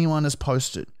comment that anyone has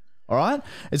posted. All right?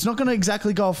 It's not going to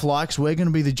exactly go off likes. We're going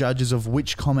to be the judges of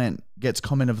which comment gets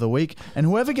comment of the week. And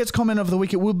whoever gets comment of the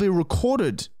week, it will be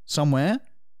recorded somewhere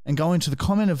and go into the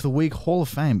comment of the week Hall of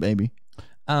Fame, baby.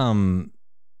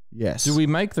 Yes. Do we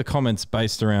make the comments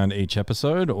based around each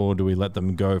episode or do we let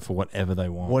them go for whatever they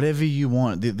want? Whatever you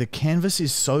want. The canvas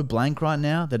is so blank right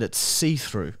now that it's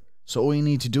see-through. So all you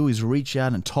need to do is reach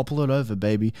out and topple it over,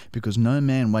 baby, because no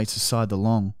man waits aside the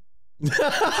long.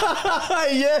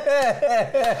 Yeah.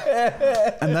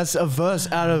 And that's a verse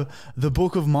out of the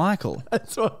book of Michael.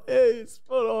 That's right. Hey,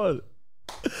 spot on.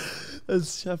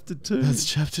 That's chapter 2. That's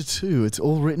chapter 2. It's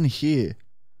all written here.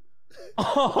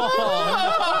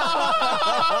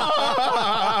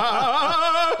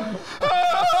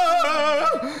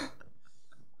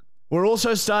 We're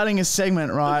also starting a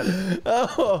segment, right?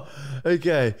 Oh,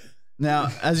 okay. Now,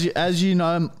 as you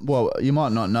know, well, you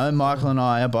might not know, Michael and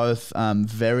I are both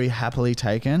very happily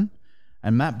taken,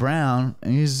 and Matt Brown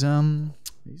is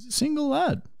he's a single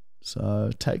lad.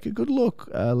 So take a good look,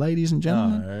 ladies and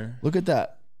gentlemen. No. Look at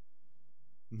that.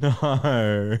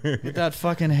 No. Look at that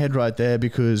fucking head right there,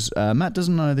 because Matt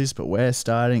doesn't know this, but we're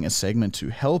starting a segment to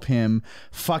help him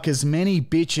fuck as many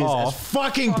bitches as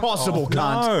fucking possible,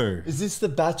 cunt. No. Is this the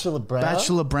Bachelor Brown?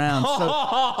 Bachelor Brown.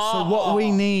 So what we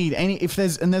need,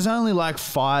 there's only like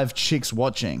 5 chicks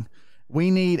watching. We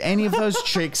need any of those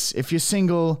chicks, if you're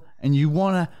single and you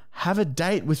want to have a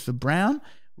date with the Brown,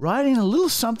 write in a little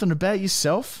something about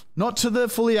yourself, not to the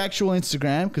fully actual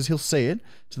Instagram, because he'll see it,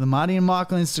 to the Marty and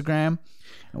Michael Instagram.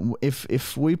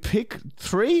 If we pick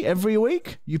 3 every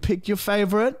week, you pick your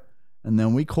favorite, and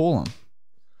then we call them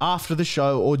after the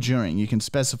show or during. You can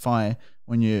specify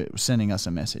when you're sending us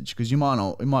a message, because you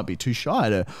might be too shy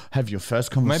to have your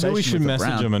first conversation. Maybe we should with the message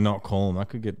Brown. them and not call them. That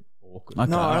could get awkward.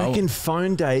 Okay. No, I reckon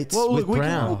phone dates with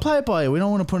Brown. We'll play it by ear. We don't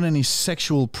want to put any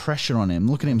sexual pressure on him.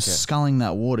 Look at him sculling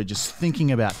that water, just thinking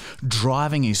about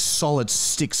driving his solid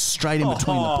stick straight in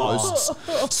between the posts.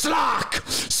 Slack!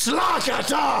 Slack it!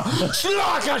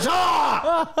 Slack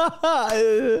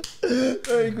it!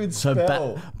 Very good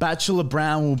So Bachelor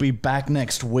Brown will be back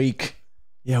next week.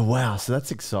 yeah, wow. So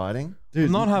that's exciting. Dude,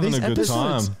 I'm not having these a good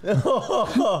episodes-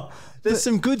 time. There's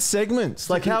some good segments.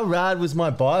 Like how rad was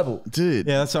my Bible? Dude,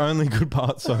 Yeah, that's the only good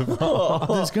part so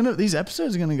far. these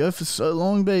episodes are gonna go for so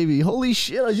long, baby. Holy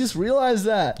shit! I just realized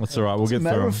that. That's all right. We'll As a get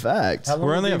matter through of 'em. fact. How long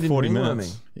We're have only you at been 40 ringworming?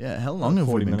 minutes. Yeah, how long have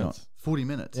we 40 been minutes. going? 40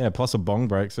 minutes. Yeah, plus a bong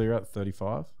break, so you're at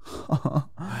 35.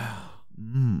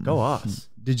 Go us.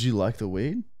 Did you like the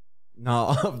weed?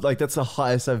 No, like that's the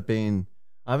highest I've been.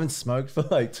 I haven't smoked for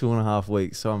like 2.5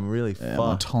 weeks, so I'm really Yeah,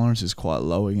 my fucked. tolerance is quite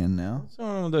low again now. What's going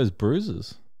on with those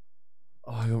bruises?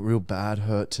 Oh, I got real bad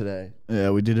hurt today. Yeah,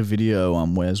 we did a video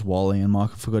on Where's Wally, and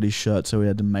Michael forgot his shirt, so we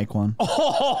had to make one.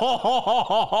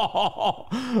 Oh,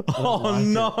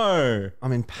 no.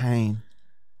 I'm in pain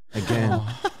again.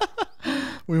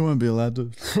 We won't be allowed to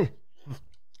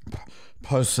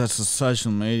post that to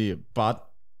social media, but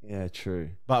Yeah,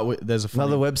 true. there's a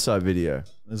funny, Another website video.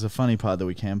 there's a funny part that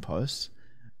we can post.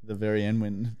 The very end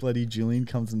when bloody Julian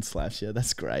comes and slaps you.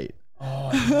 That's great. Oh,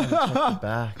 I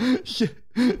back.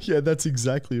 Yeah, that's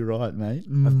exactly right, mate.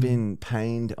 I've been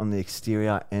pained on the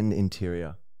exterior and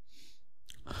interior.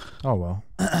 Oh, well.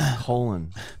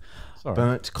 Colon. Sorry.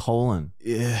 Burnt colon.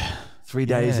 Yeah. 3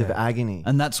 days of agony.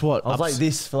 And that's what I was like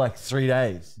this for like 3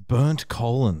 days. Burnt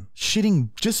colon. shitting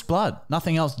just blood,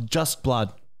 nothing else, just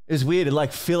blood. It was weird. It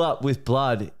like fill up with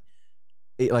blood.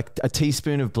 Like a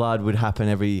teaspoon of blood would happen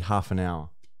every half an hour.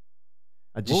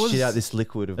 I just shit out this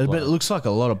liquid of blood. But it looks like a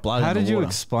lot of blood. How in the did you water.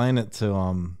 explain it to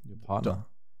your partner?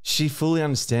 She fully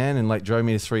understand and like drove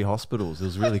me to 3 hospitals. It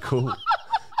was really cool.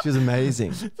 She was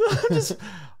amazing.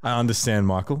 I understand,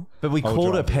 Michael. But we I'll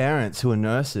called her drive it. parents who are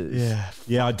nurses.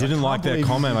 Yeah, I didn't like that believe you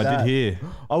comment. did I did that. hear.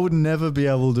 I would never be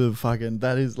able to fucking.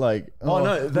 That is like. Oh,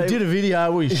 no, we they- did a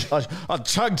video. I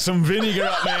chugged some vinegar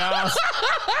up my ass.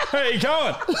 How you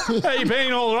going? How you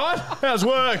been? All right? How's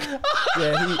work?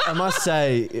 Yeah, I must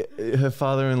say, her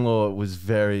father-in-law was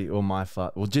very, or my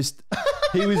father, well, just,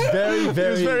 he was very, He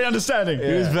very. was very understanding.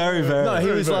 He was very, very. No, he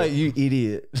very, was very. like, you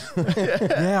idiot.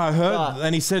 Yeah, I heard,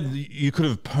 and he said you could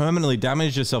have permanently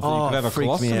damaged yourself. That you Oh, could have a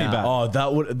freaked me colostomy out. bag.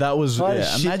 Oh, that was. I had a Yeah.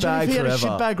 shit Imagine bag if he had a forever.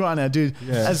 shit bag right now, dude.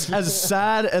 As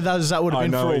sad as that would have I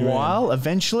been know for what a you mean. while,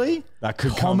 eventually That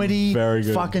could come comedy, very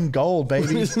good. fucking gold,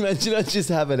 baby. Just imagine I just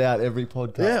have it out every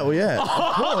podcast. Yeah, well, yeah, of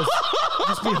course.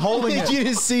 Just be holding Did it. you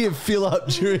just see it fill up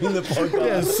during the podcast?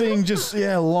 Yeah, seeing just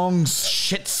long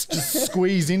shits just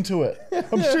squeeze into it.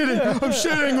 I'm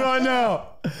shitting right now.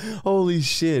 Holy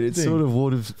shit, it's sort of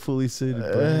water fully suited.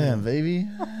 Yeah, baby.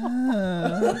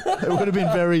 It would have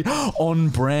been very on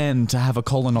brand to have a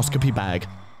colonoscopy bag.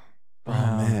 Oh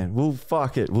man, well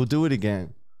fuck it, we'll do it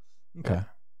again. Okay.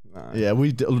 Yeah,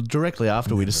 we directly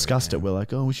after we discussed it, we're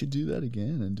like, oh, we should do that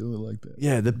again and do it like that.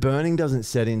 Yeah, the burning doesn't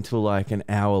set in till like an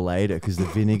hour later because the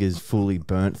vinegar's fully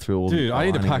burnt through all. Dude, the I eat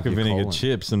a lining pack of your vinegar colon.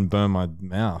 chips and burn my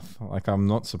mouth. Like, I'm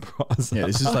not surprised. Yeah,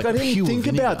 this is like I didn't pure think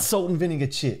vinegar. about salt and vinegar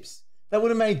chips. That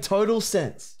would have made total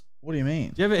sense. What do you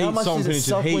mean? Do you ever How eat much salt and does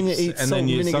it vinegar suck when you heaps, eat and salt then and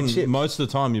you vinegar chips? most of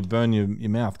the time you burn your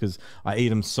mouth because I eat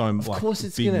them so much. Of course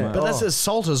it's big gonna- mouth. But that's a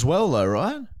salt as well, though,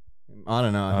 right? I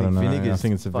don't know. I don't know. Vinegar's I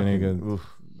think it's a fucking- vinegar. oof.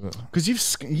 Because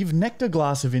you've necked a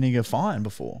glass of vinegar fine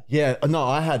before. Yeah, no,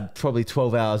 I had probably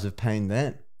 12 hours of pain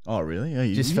then. Oh, really? Yeah,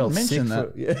 you Just you felt sick. mentioned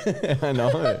that. Yeah, I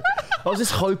know. I was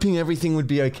just hoping everything would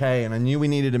be okay, and I knew we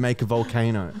needed to make a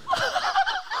volcano.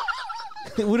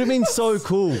 It would have been so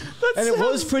cool, and it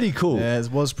was pretty cool. Yeah, it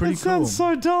was pretty That cool. sounds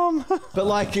so dumb. But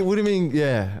like, it would have been,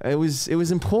 yeah, it was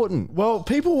important. Well,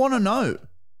 people want to know.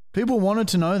 People wanted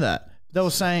to know that. They were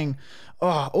saying,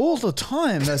 oh, all the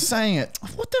time they're saying it.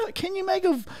 What the? Can you make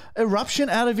a eruption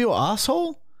out of your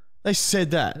asshole? They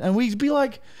said that, and we'd be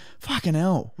like, "Fucking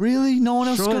hell, really? No one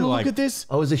else is Surely, going to like- look at this?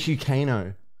 I was a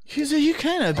volcano. Here's a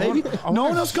volcano, baby. No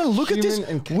one else going to look at this.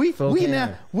 human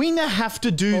and We now have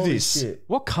to do Holy this. shit.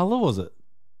 What color was it?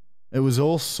 It was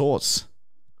all sorts.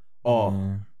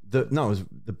 Oh, it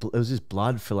was just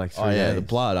blood for like 3 Oh yeah, days. the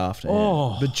blood after.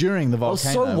 Oh. Yeah. But during the I was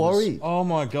volcano, so worried. Oh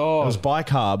my It god! was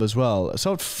bicarb as well,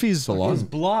 so it fizzed a It lot. was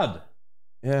blood.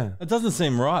 Yeah, That doesn't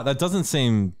seem right. That doesn't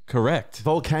seem correct.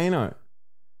 volcano.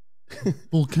 And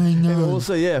Volcano.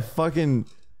 also, yeah, fucking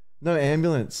no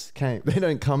ambulance came. They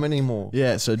don't come anymore.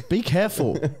 Yeah, so be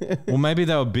careful. Well, maybe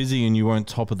they were busy and you weren't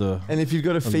top of the. And if you've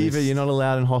got a fever, list. you're not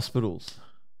allowed in hospitals.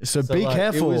 So, So, be like,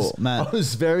 careful, it was- man. I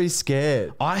was very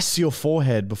scared. Ice your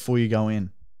forehead before you go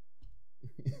in.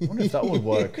 I wonder if that would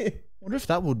work. Wonder if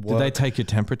that would Did work. they take your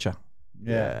temperature?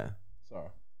 Yeah. Sorry.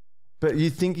 But you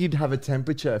think you'd have a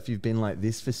temperature if you've been like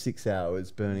this for 6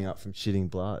 hours, burning up from shitting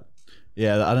blood?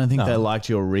 Yeah, I don't think No. they liked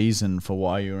your reason for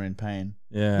why you were in pain.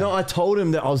 Yeah. No, I told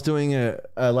him that I was doing a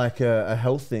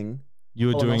health thing, You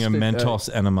were doing a Mentos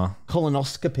enema.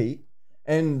 colonoscopy,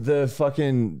 and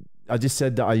I just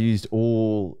said that I used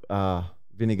all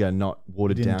vinegar, not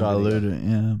watered Didn't down dilute vinegar. it,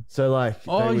 yeah. So like,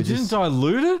 Oh, they you were didn't just-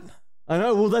 dilute it? I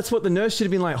know. Well, that's what the nurse should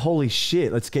have been like. Holy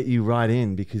shit, let's get you right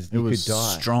in because It you was could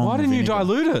die. strong. Why didn't you vinegar.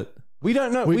 dilute it? We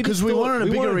don't know. Because just we thought- wanted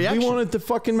a bigger reaction. We wanted to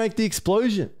fucking make the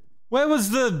explosion. Where was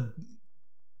the?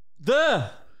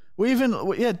 We even,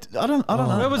 yeah, I don't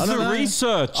know. Where was I don't the know.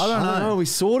 research? I don't know. We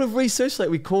sort of researched. Like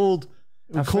we called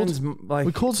our called- friends. Like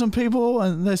We called some people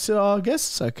and they said, oh, I guess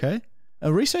it's okay.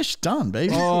 Research done,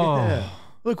 baby. Oh. Yeah.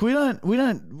 Look, we don't,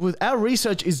 our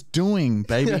research is doing,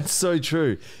 baby. That's so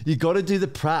true. You got to do the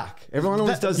prac. Everyone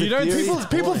always does the you don't- theory.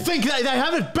 People think they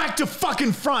have it back to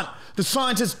fucking front. The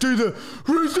scientists do the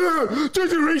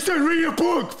research, read a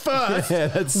book first. Yeah,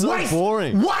 that's so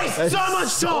boring. Waste That's so much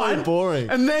so time. boring.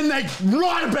 And then they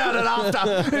write about it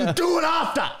after and do it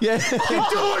after. Yeah. You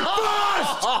do it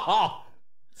first.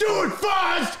 Do it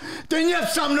first. Then you have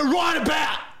something to write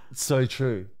about. So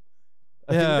true.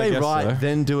 I Yeah, I think they guess write, so.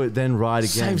 then do it, then write again.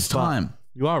 Saves But time.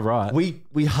 You are right.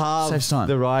 We halve Saves time.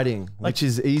 the writing, which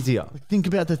is easier. Think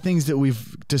about the things that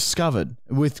we've discovered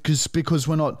because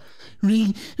we're not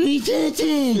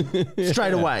researching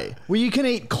straight away. Well, you can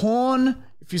eat corn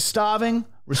if you're starving,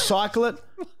 recycle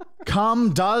it.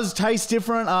 Cum does taste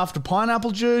different after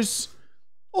pineapple juice.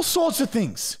 All sorts of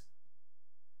things.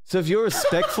 So if you're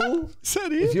respectful, Is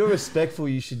that if you're respectful,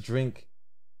 you should drink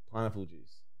pineapple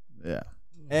juice. Yeah.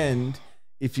 And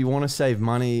if you want to save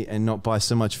money and not buy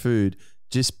so much food,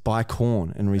 just buy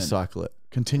corn and recycle it.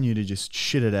 Continue to just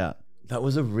shit it out. That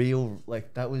was a real,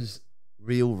 that was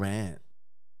real rant.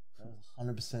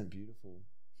 100% beautiful.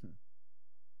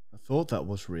 I thought that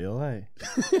was real, eh?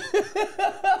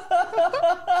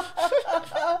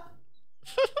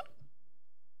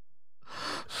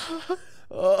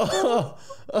 Oh.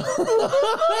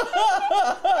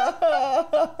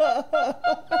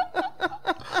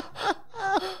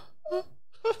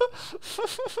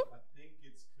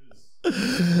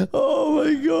 Oh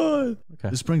my god.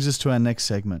 This brings us to our next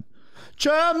segment.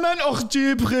 German or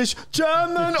jibberish,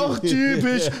 German or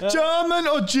jibberish, German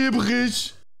or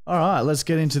jibberish. All right, let's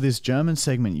get into this German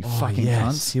segment, you fucking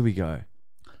cunts. Here we go.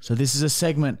 So this is a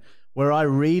segment where I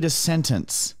read a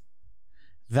sentence.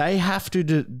 They have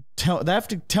to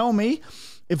tell me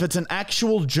if it's an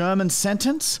actual German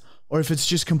sentence or if it's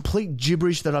just complete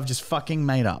gibberish that I've just fucking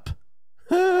made up.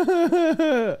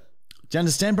 Do you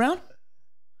understand, Brown?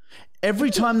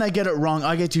 Every time they get it wrong,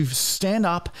 I get to stand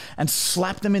up and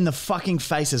slap them in the fucking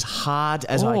face as hard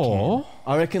as I can.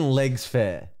 I reckon legs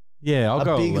fair. Yeah, I'll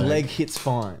go A big leg. leg hit's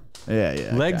fine.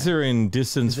 Yeah. Legs are in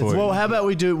distance for Well, you. how about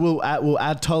we do? We'll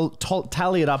add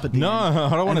tally it up at the No, end. I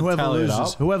don't want to tally it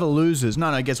up. Whoever loses,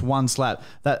 no, gets one slap.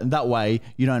 That way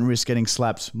you don't risk getting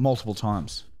slapped multiple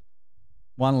times.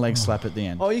 One leg slap at the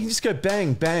end. Oh, you can just go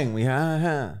bang, bang. We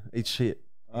each hit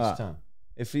each time.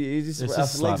 If you just, It's our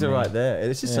just legs slap are me. right there.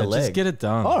 It's just Yeah, a leg. just get it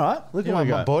done. All right, Look here at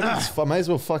we my go. body. I may as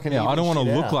well fucking. Yeah, I don't want to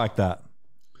shit look out. like that.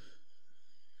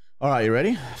 All right, you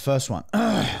ready? First one.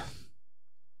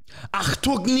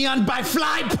 Achtung nian bei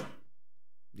Fleib.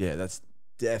 Yeah, that's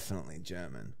definitely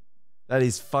German. That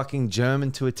is fucking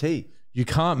German to a T. You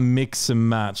can't mix and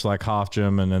match like half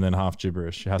German and then half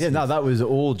gibberish. It has Yeah, to no, be that was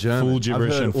all German. Full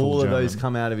gibberish I've heard and full all of those German.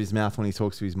 come out of his mouth when he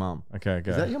talks to his mum. Okay,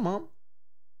 go. Is that your mum?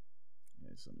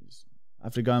 I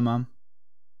have to go, Mum.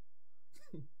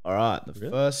 All right, the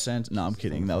first sentence. No, I'm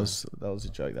kidding. That was a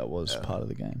joke. That was part of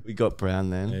the game. We got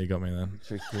Brown then. Yeah, you got me then.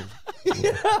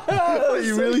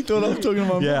 You really thought I was talking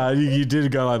about? Yeah, you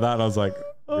did go like that. And I was like,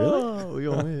 really? Oh, we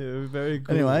got very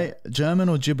good. Anyway, German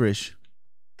or gibberish?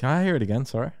 Can I hear it again?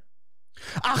 Sorry.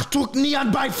 Achtung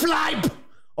nian bei Fleib.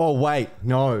 Oh wait,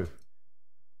 no.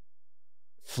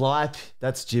 Flipe,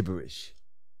 that's gibberish.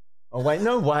 Oh wait,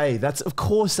 no way. Of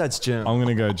course that's German. I'm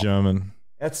gonna go German.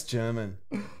 That's German.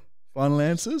 Final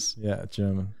answers? Yeah,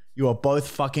 German. You are both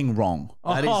fucking wrong.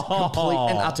 That is complete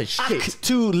and utter shit.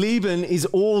 To Lieben is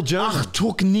all German.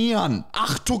 Achtung nian.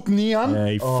 Achtung nian. Yeah,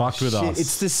 he fucked with Shit, us.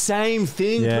 it's the same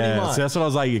thing, pretty yeah, much. so that's what I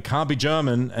was like. You can't be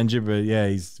German and gibberish. Yeah,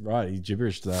 he's right. He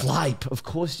gibberished that. Flipe, of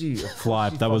course you.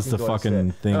 Flipe. That was the got us fucking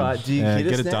there. thing. All right, do you yeah, kid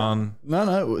get us it now? done.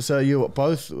 No. So you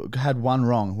both had one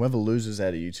wrong. Whoever loses out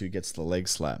of you two gets the leg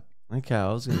slap. Okay,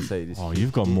 I was going to say this. Oh,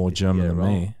 you've got more German than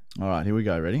me. All right, here we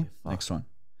go. Ready? Next one.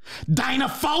 Deine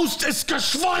Faust ist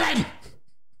geschwollen.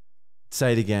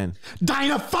 Say it again.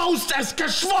 Deine Faust ist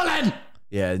geschwollen.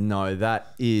 Yeah, no,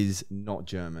 that is not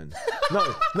German.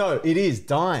 no, it is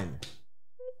Dine.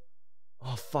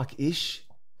 Oh, fuck, ish.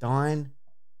 Dine.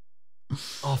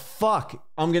 Oh, fuck.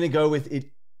 I'm going to go with it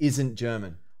isn't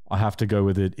German. I have to go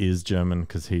with it is German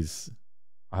because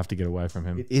I have to get away from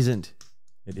him. It isn't.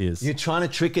 It is. You're trying to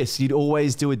trick us. You'd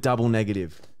always do a double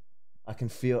negative.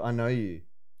 I know you.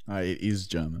 It is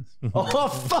German. Oh,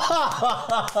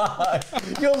 fuck.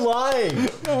 You're lying.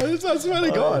 No, I swear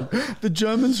to God. The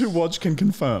Germans who watch can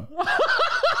confirm.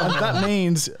 And that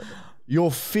means your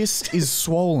fist is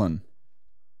swollen.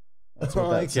 That's what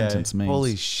that sentence means.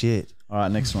 Holy shit. All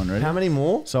right, next one. Ready? How many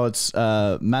more? So it's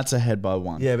Matt's ahead by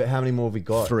one. Yeah, but how many more have we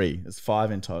got? 3. It's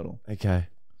 5 in total. Okay.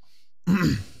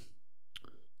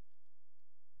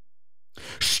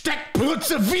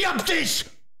 Steckplutze, wirb dich!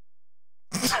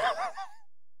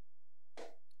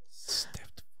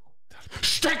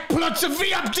 Steckplutze,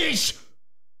 wirb dich!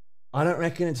 I don't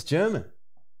reckon it's German.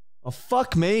 Oh,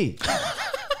 fuck me.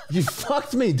 You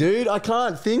fucked me, dude. I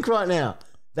can't think right now.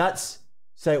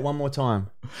 Say it one more time.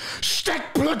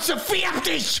 Steckplutze, wirb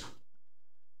dich!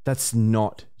 That's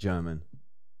not German.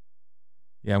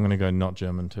 Yeah, I'm going to go not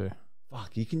German too.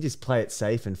 Fuck, you can just play it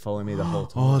safe and follow me the whole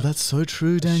time. Oh, that's so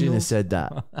true, Shouldn't Daniel. have said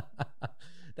that.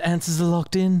 The answers are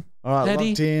locked in. All right, Daddy?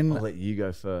 locked in. I'll let you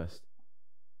go first.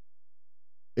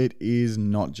 It is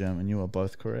not German. You are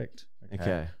both correct.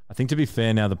 Okay. I think to be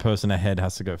fair now, the person ahead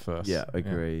has to go first. Yeah,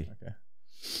 agree. Okay.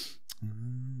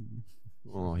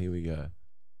 Oh, here we go.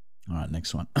 All right,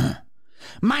 next one.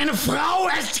 Meine Frau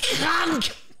ist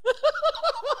krank!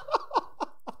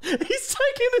 He's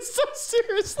taking this so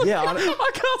seriously. Yeah,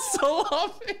 I can't stop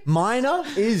laughing. Minor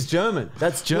is German.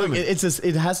 That's German.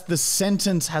 Look, the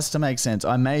sentence has to make sense.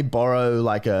 I may borrow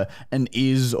like an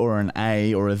is or an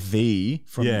a or a the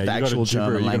from Yeah, the actual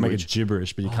German You can make language. it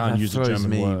gibberish, but you that can't use a throws German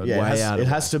me word. way out it of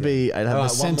has to whack. be. It has All a right, one more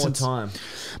sentence. time.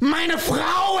 Meine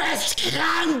Frau ist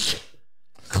krank.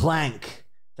 Clank.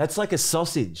 That's like a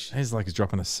sausage. He's like he's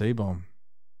dropping a C-bomb.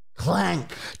 Clank.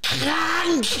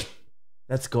 Clank.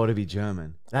 That's got to be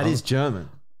German. That is German.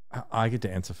 I get to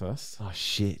answer first. Oh,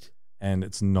 shit. And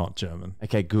it's not German.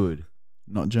 Okay, good.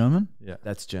 Not German? Yeah.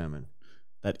 That's German.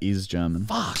 That is German.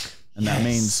 Fuck. And that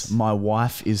means my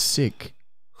wife is sick.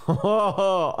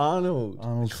 Oh, Arnold.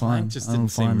 Arnold Clank Fine. just Arnold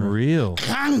didn't seem Fine. real.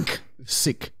 Clank.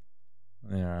 Sick.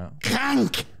 Yeah.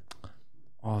 Clank.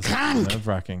 Oh, it's Clank.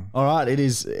 nerve-wracking. All right, it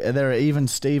is. There are even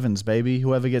Stevens, baby.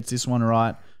 Whoever gets this one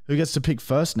right, who gets to pick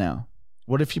first now?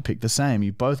 What if you pick the same?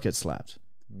 You both get slapped.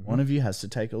 One of you has to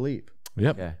take a leap.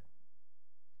 Yep. Okay.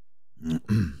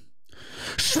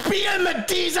 Spiel mit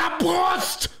dieser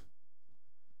Brust!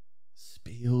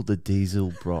 Spiel the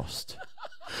diesel brost.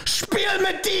 Spiel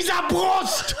mit dieser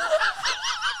Brust!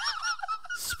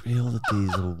 Spiel the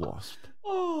diesel wasp.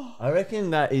 I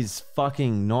reckon that is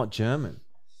fucking not German.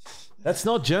 That's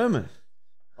not German.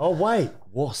 Oh, wait.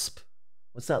 Wasp.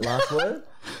 What's that last word?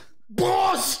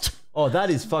 Brust! Oh, that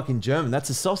is fucking German. That's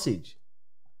a sausage.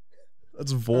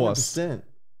 That's Wurst. 100%.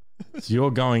 So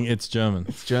you're going, it's German.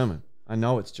 It's German. I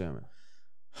know it's German.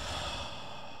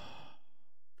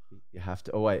 You have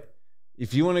to. Oh, wait.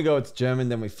 If you want to go it's German,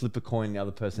 then we flip a coin. The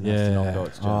other person has to not go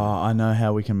it's German. Oh, I know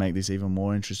how we can make this even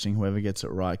more interesting. Whoever gets it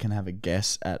right can have a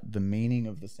guess at the meaning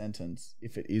of the sentence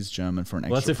if it is German for an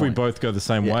extra Well, that's if we point. both go the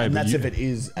same way. And but that's you- if it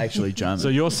is actually German. So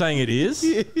you're saying it is?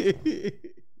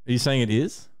 Are you saying it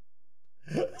is?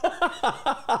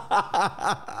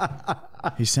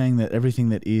 He's saying that everything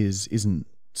that is isn't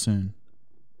soon.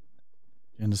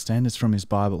 You understand? It's from his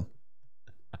Bible.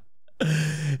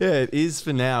 Yeah, it is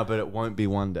for now, but it won't be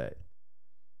one day.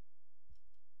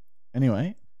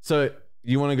 Anyway, So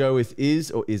you want to go with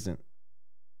is or isn't?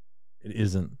 It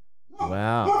isn't.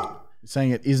 Wow. he's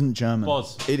saying it isn't German.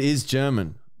 Pause. It is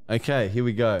German. Okay, here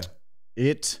we go.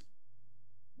 It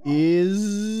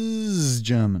is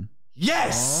German.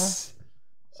 Yes!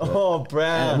 Oh,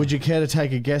 Brown. Would you care to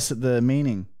take a guess at the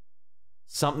meaning?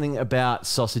 Something about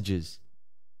sausages.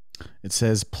 It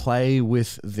says, play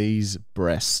with these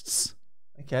breasts.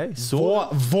 Okay.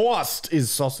 Wurst is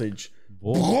sausage.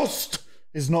 Brust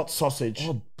is not sausage.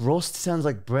 Oh, brost sounds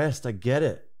like breast. I get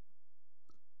it.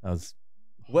 That was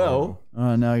Well,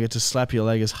 Oh, now I get to slap your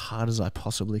leg as hard as I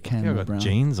possibly can. I Will got Brown.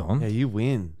 jeans on. yeah, you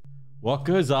win. What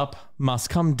goes up must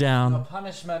come down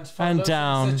Punishment for and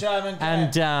down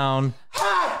and down.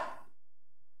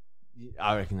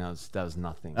 I reckon that was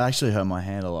nothing. I actually hurt my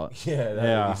hand a lot. Yeah,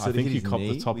 Yeah, you sort I of think hit you his copped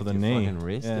the knee top of with the your knee. fucking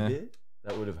wrist Yeah. a bit.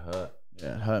 That would have hurt.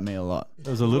 Yeah, it hurt me a lot.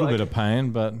 There was a little Like- bit of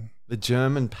pain, but The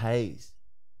German pays.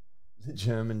 The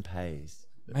German pays.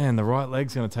 man, the right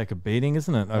leg's going to take a beating,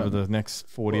 isn't it, over the next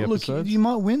 40 Well, look, episodes? you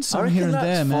might win some I reckon here and that's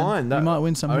there, man. fine. You might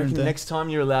win some I here and reckon there. next time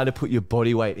you're allowed to put your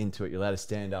body weight into it. You're allowed to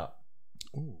stand up.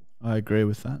 I agree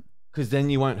with that. Because then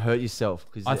you won't hurt yourself.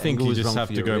 Because I think you just have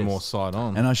to go more side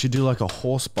on. And I should do like a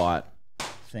horse bite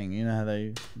thing. You know how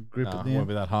they grip Nah, it it there? won't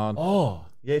be that hard. Oh,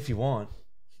 yeah, if you want.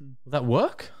 Will that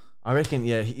work? I reckon,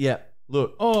 yeah.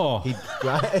 Look, Oh,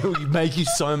 it would make you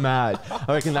so mad.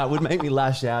 I reckon that would make me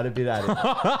lash out a bit at him.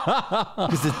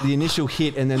 Because the initial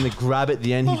hit and then the grab at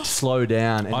the end, he'd slow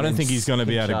down. And I don't then think he's going to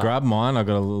be able pitch to up. grab mine. I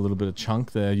got a little bit of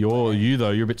chunk there. You though,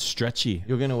 you're a bit stretchy.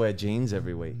 You're going to wear jeans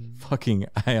every week. Fucking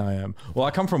A, I am. Well,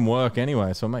 I come from work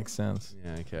anyway, so it makes sense.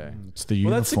 Yeah, okay. It's the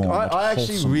Well, uniform. I actually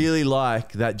Wholesome. really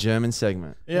like that German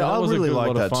segment. Yeah, I was a really good like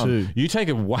lot of that fun. too. You take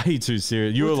it way too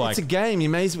serious. You were like, It's a game. You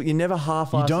may as well, you never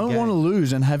half-ass You don't want to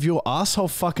lose and have your asshole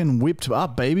fucking whipped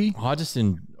up, baby. I just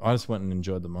went and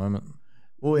enjoyed the moment.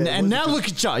 Well, yeah, And now look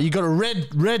at you. You got a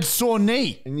red sore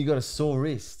knee. and you got a sore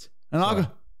wrist. And I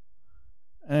got.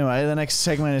 Anyway, the next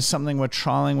segment is something we're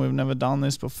trialing. We've never done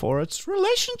this before. It's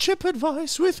relationship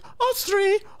advice with us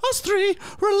three.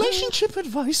 Relationship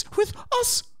advice with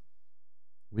us.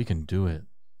 We can do it.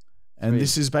 And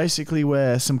this is basically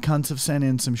where some cunts have sent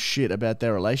in some shit about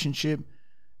their relationship.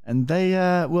 And they,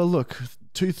 well, look,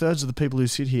 2/3 of the people who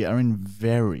sit here are in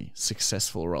very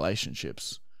successful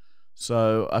relationships.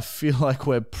 So I feel like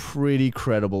we're pretty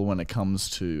credible when it comes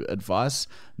to advice.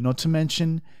 Not to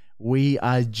mention, we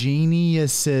are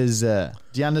geniuses. Do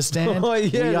you understand? Oh, yeah, we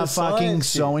the are fucking science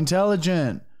so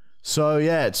intelligent. So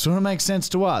yeah, it sort of makes sense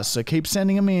to us. So keep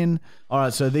sending them in. All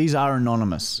right, so these are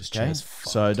anonymous. Okay,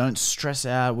 so don't stress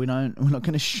out. We're not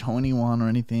going to show anyone or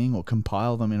anything or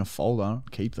compile them in a folder.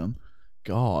 Keep them.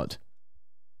 God,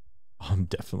 I'm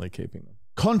definitely keeping them.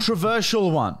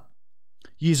 controversial one.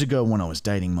 Years ago, when I was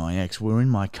dating my ex, we were in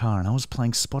my car and I was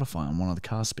playing Spotify on one of the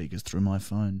car speakers through my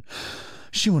phone.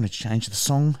 She wanted to change the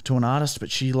song to an artist,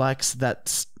 but she likes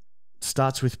that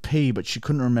starts with P, but she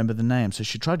couldn't remember the name. So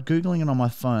she tried Googling it on my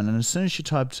phone, and as soon as she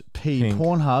typed P, Pink.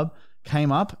 Pornhub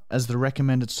came up as the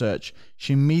recommended search.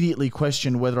 She immediately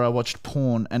questioned whether I watched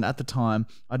porn, and at the time,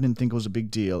 I didn't think it was a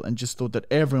big deal and just thought that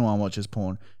everyone watches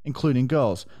porn, including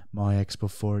girls. My ex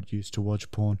before it used to watch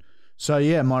porn. So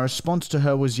yeah, my response to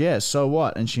her was, yeah, so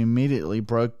what? And she immediately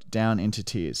broke down into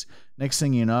tears. Next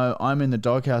thing you know, I'm in the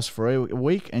doghouse for a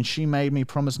week, and she made me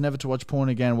promise never to watch porn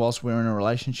again whilst we're in a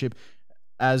relationship,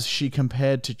 as she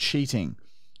compared to cheating.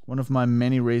 One of my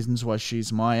many reasons why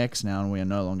she's my ex now and we are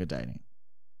no longer dating.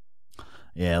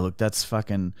 Yeah, look, that's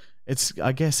fucking...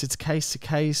 I guess it's case to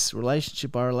case,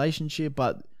 relationship by relationship,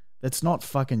 but that's not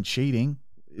fucking cheating.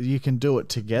 You can do it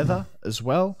together as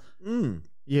well.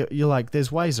 You're like,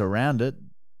 there's ways around it.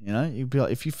 You know, you'd be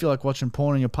like, if you feel like watching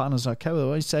porn and your partner's okay with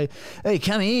it, you say, hey,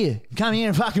 come here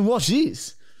and fucking watch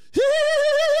this.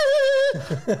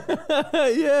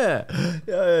 Yeah,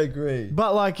 I agree.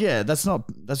 But like, yeah, that's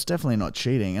definitely not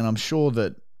cheating. And I'm sure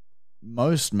that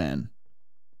most men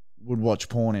would watch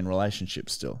porn in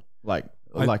relationships still. Like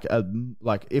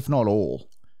if not all.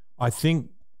 I think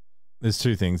there's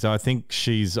two things. I think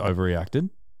she's overreacted,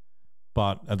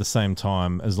 but at the same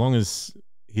time, as long as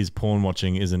his porn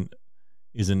watching isn't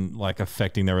like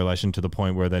affecting their relation to the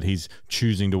point where that he's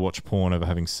choosing to watch porn over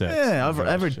having sex. Yeah,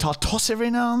 every toss every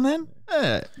now and then.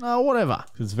 Yeah, no, whatever.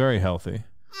 It's very healthy.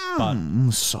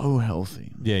 But so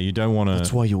healthy. yeah, you don't want to.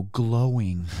 That's why you're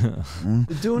glowing.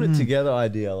 The doing it together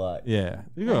idea, like. Yeah.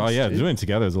 Thanks, dude. Doing it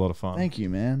together is a lot of fun. Thank you,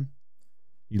 man.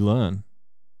 You learn.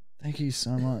 Thank you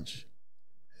so much.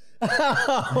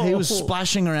 He was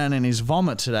splashing around in his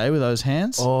vomit today with those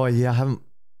hands. Oh yeah,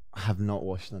 I have not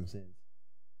washed them since.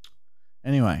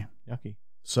 Anyway, Yucky.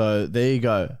 so there you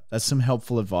go. That's some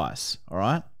helpful advice. All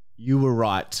right, you were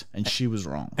right and she was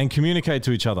wrong. And communicate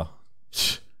to each other.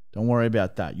 Don't worry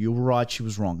about that. You were right, she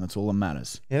was wrong. That's all that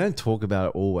matters. Yeah, don't talk about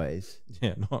it always.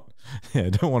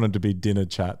 Don't want it to be dinner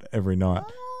chat every night.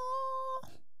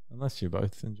 Unless you're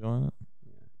both enjoying it.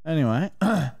 Anyway,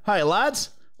 hey lads,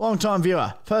 long time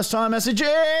viewer, first time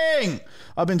messaging.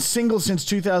 I've been single since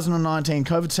 2019.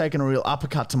 COVID's taken a real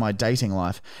uppercut to my dating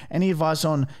life. Any advice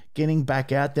on getting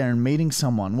back out there and meeting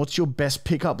someone? What's your best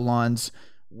pickup lines?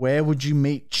 Where would you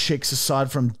meet chicks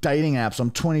aside from dating apps?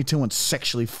 I'm 22 and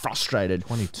sexually frustrated.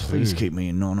 22. Please keep me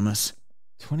anonymous.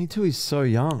 22 is so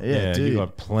young. Yeah, dude. You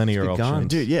got plenty of the options. gun.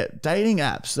 Dude, yeah, dating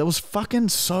apps. That was fucking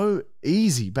so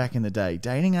easy back in the day.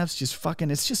 Dating apps just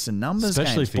fucking, it's just a numbers game.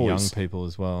 Especially for boys. young people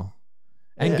as well.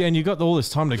 And, Yeah. and you got all this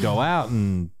time to go out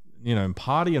and, and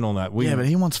party and all that. Yeah, but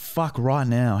he wants fuck right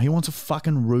now. He wants a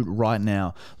fucking root right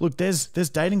now. Look, there's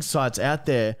dating sites out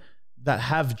there that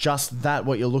have just that,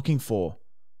 what you're looking for.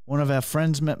 One of our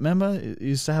friends, remember,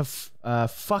 used to have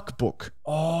Fuck Book.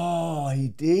 Oh, he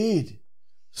did.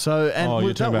 So,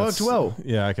 and that worked well.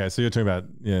 Yeah, okay. So you're talking about,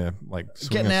 like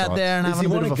Getting out there and Does having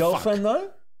he a bit want of a a girlfriend fuck.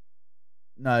 though?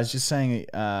 No, it's just saying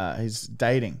he's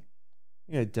dating.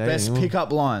 Yeah, dating. Best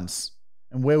pickup lines.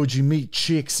 And where would you meet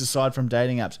chicks aside from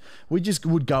dating apps? We just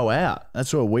would go out.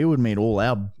 That's where we would meet all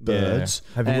our birds.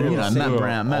 Have you And, ever Matt seen-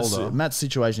 Brown, older? Matt's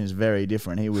situation is very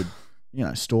different. He would,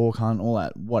 stalk, hunt, all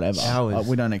that, whatever. Hours.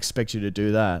 We don't expect you to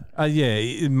do that.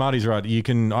 Marty's right.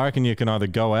 I reckon you can either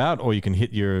go out or you can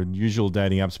hit your usual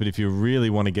dating apps. But if you really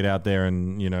want to get out there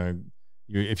and,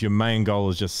 if your main goal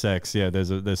is just sex,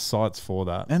 there's sites for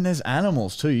that. And there's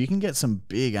animals too. You can get some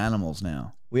big animals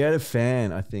now. We had a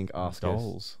fan, I think, ask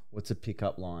Dolls. us, what's a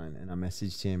pickup line? And I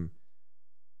messaged him,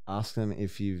 ask them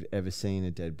if you've ever seen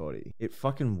a dead body. It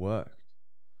fucking worked.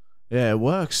 Yeah, it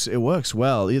works. It works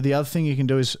well. The other thing you can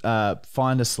do is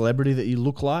find a celebrity that you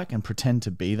look like and pretend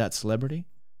to be that celebrity.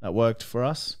 That worked for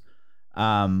us.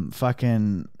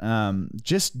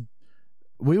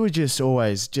 We were just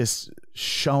always just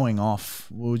showing off.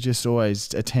 We were just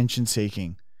always attention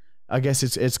seeking. I guess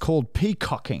it's called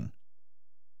peacocking,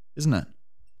 isn't it?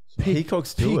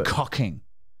 Peacocks do it. Peacocking.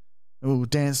 We were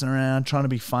dancing around, trying to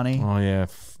be funny. Oh, yeah.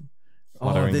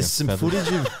 There's some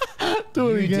footage of Do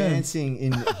it you again. dancing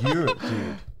in Europe,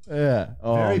 dude. Yeah.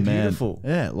 Oh, Very man. beautiful.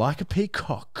 Yeah, like a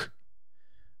peacock.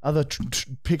 Other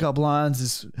pickup lines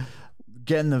is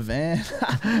get in the van.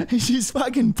 He's just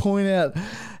fucking point out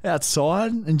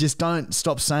outside and just don't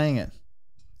stop saying it.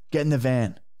 Get in the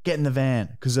van. Get in the van.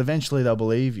 Because eventually they'll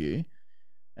believe you.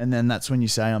 And then that's when you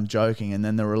say, I'm joking. And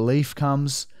then the relief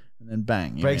comes and then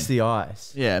bang. Breaks the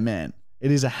ice. Yeah, man.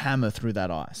 It is a hammer through that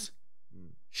ice.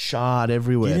 Shard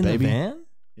everywhere, Get in baby. the van?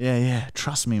 Yeah.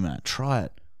 Trust me, man. Try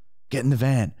it. Get in the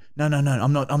van. No.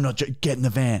 I'm not. Get in the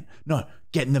van. No,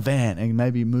 get in the van. And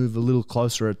maybe move a little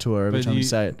closer to her every time you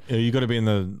say it. You got to be in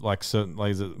the certain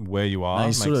is it where you are. No, you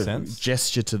Makes sort of sense.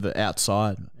 gesture to the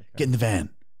outside. Get in the van.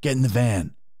 Get in the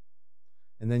van.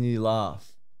 And then you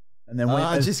laugh. And then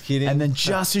when, just kidding. And then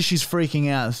just as she's freaking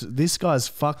out, this guy's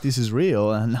fuck. This is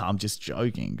real. And I'm just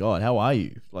joking. God, how are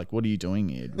you? Like, what are you doing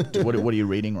here? What are you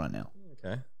reading right now?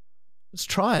 Okay. Let's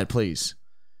try it, please.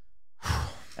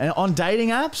 And on dating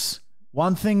apps,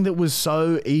 one thing that was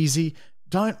so easy,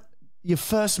 your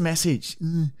first message,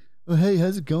 oh, hey,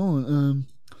 how's it going?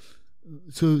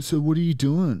 So what are you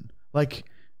doing? Like,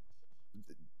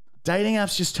 dating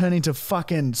apps just turn into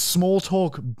fucking small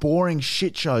talk, boring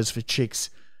shit shows for chicks.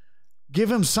 Give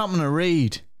them something to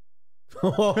read.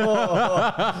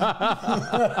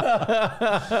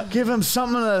 Give them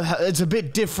something it's a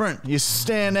bit different. You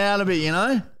stand out a bit, you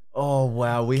know? Oh,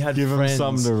 wow. We had Give friends.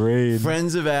 them something to read.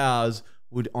 Friends of ours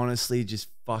would honestly just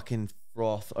fucking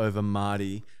froth over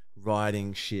Marty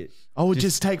writing shit. I would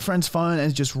just take friend's phone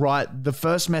and just write the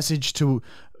first message to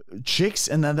chicks,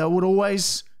 and then they would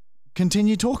always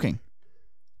continue talking.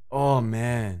 Oh,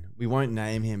 man. We won't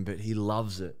name him, but he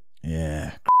loves it.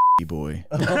 Yeah, boy.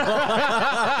 Oh,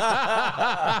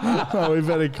 we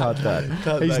better cut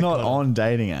that. He's not on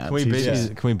dating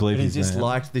apps. Can we believe He his just name?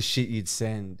 liked the shit you'd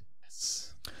send.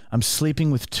 I'm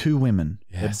sleeping with 2 women.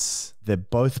 Yes. They're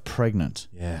both pregnant.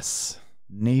 Yes.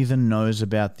 Neither knows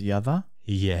about the other.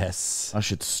 Yes. I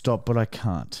should stop, but I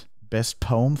can't. Best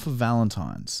poem for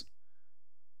Valentine's.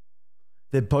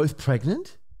 They're both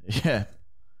pregnant? Yeah.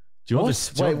 Do you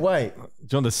want Wait. Do you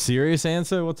want the serious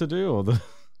answer? What to do, or the?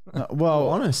 Well,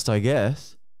 Honest, I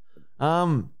guess.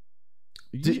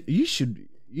 you should.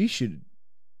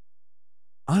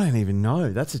 I don't even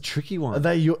know. That's a tricky one. Are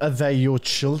they your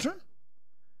children?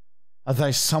 Are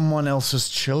they someone else's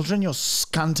children you're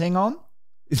scunting on?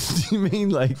 Do you mean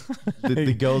like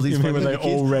the girls he's You mean put in when the they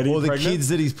kids, already or the pregnant? kids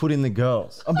that he's put in the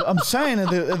girls? I'm saying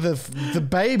the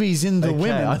babies in the Okay,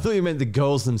 women. I thought you meant the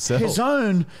girls themselves. His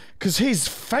own, because he's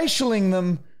facialing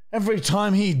them every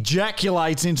time he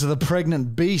ejaculates into the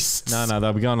pregnant beasts. No,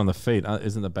 they'll be going on the feet.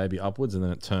 Isn't the baby upwards and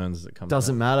then it turns as it comes?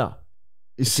 Doesn't matter.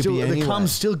 It's It could still be the anywhere.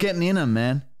 cum's still getting in him,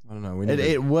 man. I don't know. We need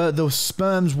The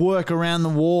sperms work around the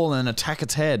wall and attack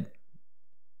its head.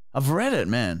 I've read it,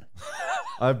 man.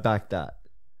 I back that.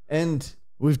 And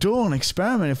We'd do an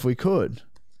experiment if we could.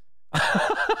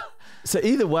 so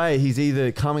either way, he's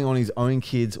either coming on his own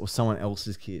kids or someone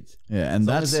else's kids. Yeah, and As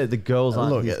long as that's the girls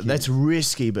aren't look. his kids. That's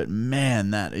risky, but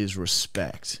man, that is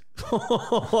respect.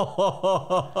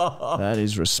 That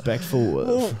is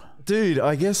respectful. Dude,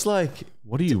 I guess like,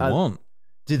 what do you want?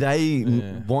 do they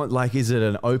want, like, is it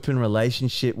an open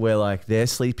relationship where like they're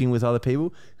sleeping with other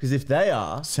people? Because if they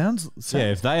are, Sounds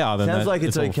Yeah, if they are, then Sounds like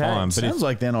it's all okay. fine. But, sounds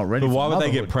like they're not ready. but for why would they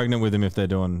get motherhood. pregnant with him if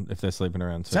they're sleeping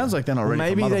around too? Sounds like they're not or ready.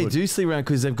 maybe for they motherhood. do sleep around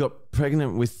because they've got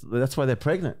pregnant with. That's why they're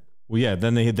pregnant. Well, yeah.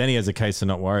 Then he has a case to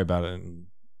not worry about it, and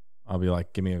I'll be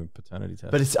like, give me a paternity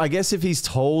test. But it's, I guess if he's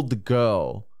told the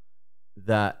girl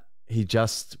that he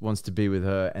just wants to be with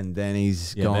her and then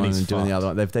he's Yeah, going then he's and doing the fucked.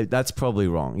 other one, that's probably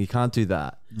wrong. You can't do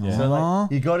that. Yeah. So Aw.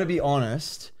 like, you got to be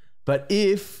honest. But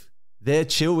if they're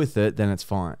chill with it, then it's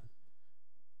fine.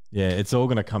 yeah, it's all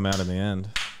gonna come out in the end.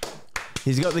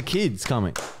 He's got the kids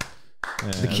coming.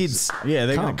 Yeah, The kids. Yeah,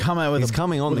 they're going to come out with He's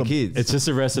coming on the kids. It's just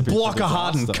a recipe. block for a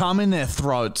heart and disaster. come in their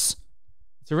throats.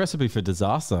 It's a recipe for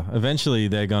disaster. Eventually,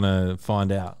 they're gonna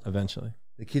find out. Eventually.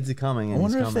 The kids are coming. I And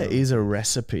wonder he's if there coming. is a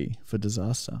recipe for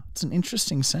disaster. It's an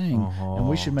interesting saying, and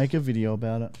we should make a video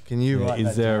about it. Can you Yeah, write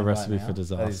is that there a down recipe right for now?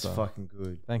 That is disaster? fucking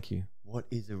good. Thank you. What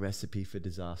is a recipe for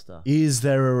disaster? Is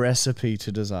there a recipe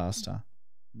to disaster?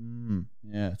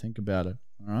 Yeah, think about it.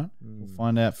 All right, we'll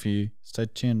find out for you. Stay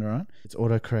tuned. All right, it's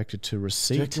auto-corrected to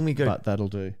receipt, reckon we go- but that'll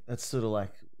do. That's sort of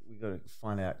like, we got to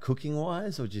find out cooking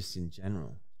wise or just in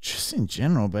general. Just in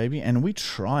general, baby, and we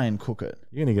try and cook it.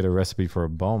 You're gonna get a recipe for a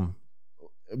bomb.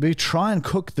 We try and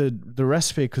cook the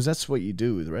recipe because that's what you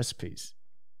do with recipes.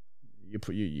 You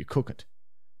cook it.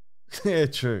 Yeah,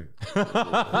 true.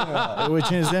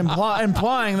 Which is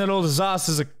implying that all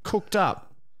disasters are cooked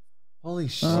up. Holy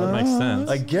shit. That makes sense.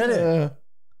 I get it.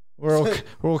 We're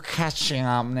all catching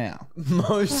up now.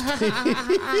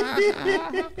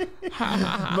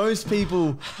 Most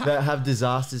people that have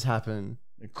disasters happen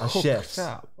are chefs.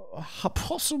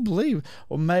 Possibly,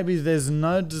 or maybe there's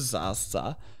no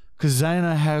disaster because they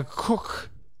know how to cook.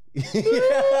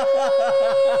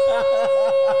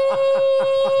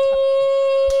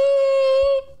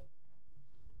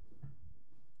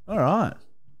 All right.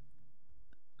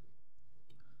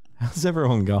 How's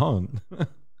everyone going? All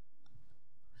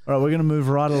right, we're gonna move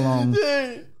right along.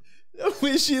 Dude, I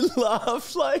wish you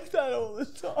laughed like that all the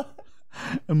time.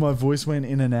 And my voice went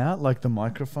in and out like the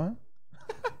microphone.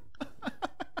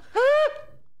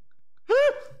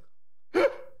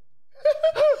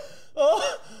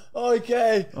 Oh,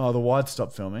 okay. Oh, the wide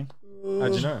stopped filming.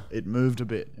 How'd you know? It moved a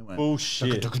bit. It went.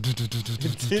 Bullshit.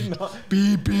 It did not.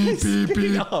 Beep, beep, beep,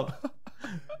 beep.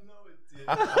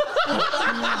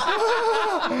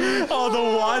 Oh,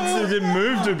 the ones that it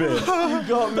moved a bit. You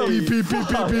got me. Beep, beep, beep,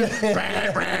 beep, beep.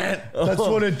 That's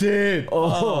what it did.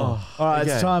 All right,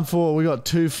 Okay. it's time for, we got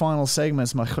 2 final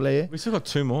segments, my clear. We still got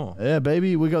 2 more. Yeah,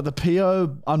 baby. We got the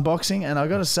PO unboxing, and I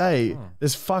got to say,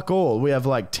 there's fuck all. We have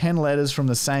like 10 letters from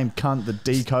the same cunt, the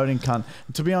decoding cunt.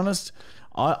 And to be honest,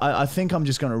 I think I'm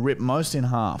just going to rip most in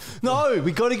half. No,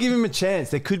 we got to give him a chance.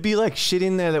 There could be like shit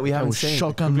in there that we haven't Well, seen.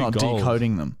 shotgun Could be not gold.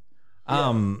 decoding them.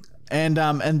 And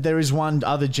there is one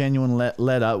other genuine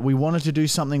letter. We wanted to do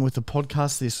something with the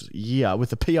podcast this year, with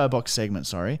the PO box segment.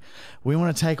 Sorry, we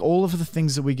want to take all of the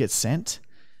things that we get sent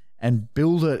and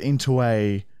build it into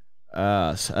a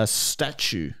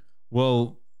statue,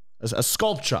 Well, a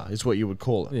sculpture is what you would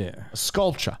call it. yeah. A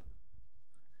sculpture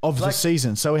of the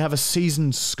season. So we have a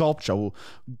season sculpture. We'll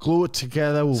glue it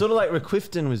together. We'll, Sort of like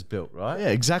Requifton was built, right? yeah,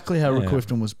 exactly how Yeah.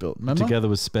 Requifton was built. Remember? Together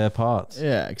with spare parts.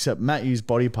 Yeah, except Matt used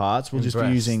body parts. We'll And just breasts.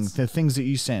 be using the things that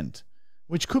you sent,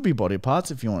 which could be body parts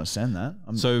if you want to send that.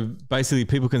 So basically,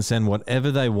 people can send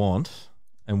whatever they want,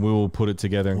 and we will put it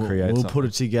together and create We'll something. put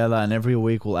it together, and every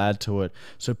week we'll add to it.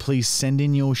 So please send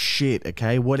in your shit,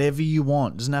 okay? Whatever you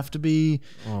want. Doesn't have to be,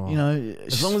 you know.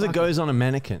 As long as it goes on a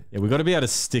mannequin. Yeah, we got to be able to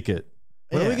stick it.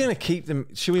 Where are we Yeah. going to keep them?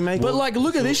 Should we make? But like,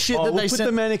 look at this shit that we'll they put sent.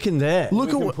 the mannequin there. Look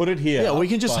We at can what. put it here. Yeah, we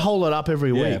can just but- hold it up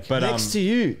every Yeah, week. but next to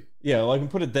you. yeah, I can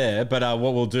put it there. But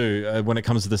what we'll do when it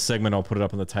comes to the segment, I'll put it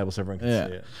up on the table so everyone can see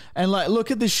Yeah, it. and like, look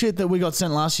at this shit that we got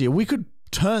sent last year. We could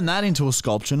turn that into a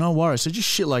sculpture, no worries. So just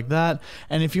shit like that.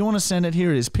 And if you want to send it,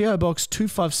 here it is: PO Box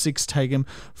 256, Tagham,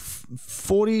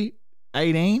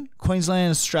 4018,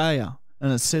 Queensland, Australia.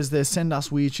 And it says there, send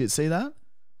us weird shit. See that?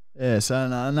 Yeah. So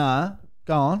no,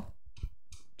 go on,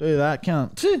 do that.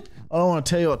 Can't. I don't want to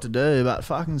tell you what to do, but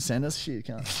fucking send us shit.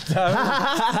 Can't.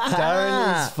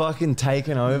 Darren is fucking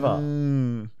taken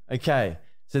over. Okay,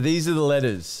 so these are the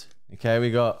letters. Okay,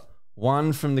 we got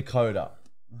 1 from the coda.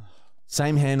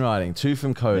 Same handwriting. 2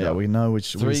 from coda. Yeah, we know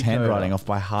which 3 handwriting coda, off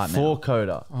by heart now. 4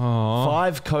 coda.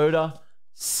 5 coda.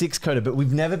 6 coda. But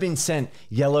we've never been sent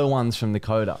yellow ones from the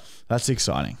coda. That's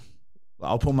exciting.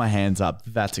 I'll put my hands up.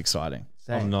 That's exciting.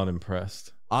 I'm not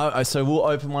impressed. So we'll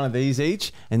open one of these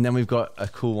each, and then we've got a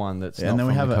cool one that's Yeah, not and then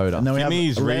from we have the coda. and then we Give have me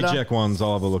these a letter. reject ones.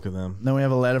 I'll have a look at them. Then we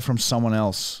have a letter from someone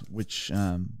else, which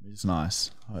is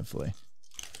nice. Hopefully.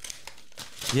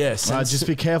 Yes. Right, just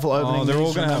be careful opening. Oh, they're all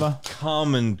these, going to remember? have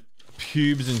cum and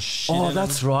pubes and shit. Oh, in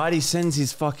that's them. right. He sends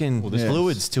his fucking this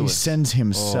fluids to He us. sends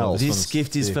himself. this This one's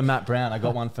gift is sick. for Matt Brown. I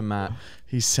got one for Matt.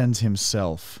 He sends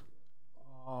himself.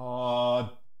 Oh,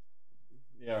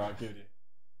 yeah, right, give it here.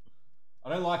 I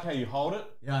don't like how you hold it.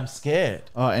 Yeah, I'm scared.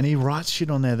 Oh, and he writes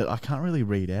shit on there that I can't really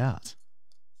read out.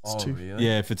 It's too. really?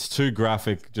 Yeah, if it's too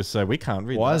graphic, just say we can't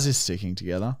read Why that. is this sticking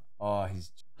together? Oh, he's.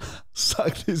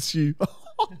 Suck this, you.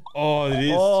 Oh, it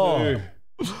is Oh.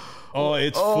 too. Oh,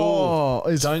 it's full. Oh,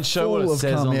 it's Don't show what full it of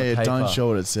says cum. on the Yeah, don't paper. show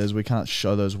what it says. We can't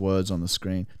show those words on the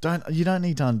screen. You don't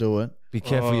need to undo it. Be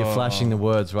careful, you're flashing the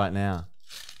words right now.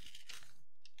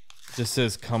 It just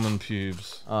says cum and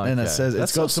pubes. Oh, And it okay. says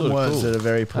That's it's got some sorta words cool. that are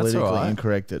very politically all right.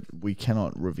 incorrect that we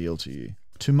cannot reveal to you.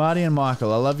 To Marty and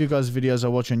Michael, I love your guys' videos I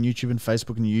watch on YouTube and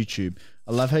Facebook and YouTube.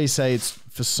 I love how you say it's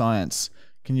for science.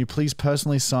 Can you please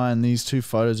personally sign these 2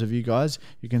 photos of you guys?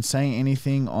 You can say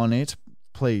anything on it,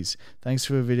 please. Thanks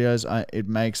for your videos. It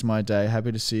makes my day.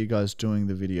 Happy to see you guys doing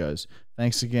the videos.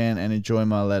 Thanks again and enjoy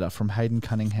my letter from Hayden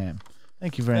Cunningham.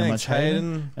 Thank you very Thanks, much,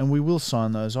 Hayden. Hayden. And we will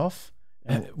sign those off.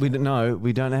 We don't know.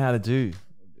 We don't know how to do.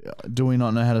 Do we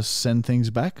not know how to send things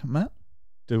back, Matt?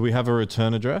 Do we have a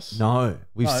return address? No,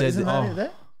 we've said isn't that that. it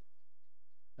there?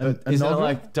 Isn't it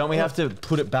like? Don't we have to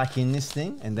put it back in this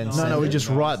thing and then? No, send no, we it? just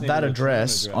No, write it's that never a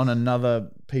address return on another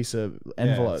piece of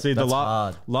envelope. See, That's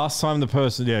hard. last time the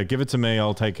person, give it to me.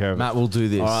 I'll take care of it. Matt will do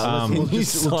this. right, Can we'll you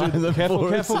just- we'll sign do- them Careful, for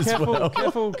us careful, as careful, well?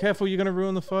 careful, careful! You're gonna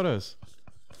ruin the photos.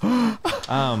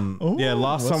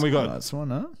 Last time we got, That's one,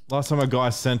 huh? last time a guy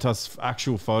sent us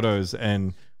actual photos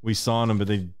and we signed them, but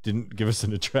they didn't give us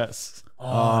an address.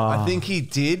 I think he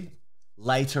did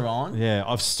later on. Yeah,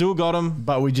 I've still got them.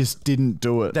 But we just didn't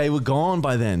do it. They were gone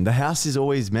by then. The house is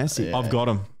always messy. I've got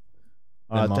them.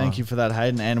 Thank you for that,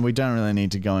 Hayden. And we don't really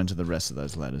need to go into the rest of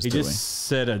those letters, He do just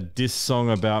said a diss song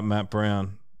about Matt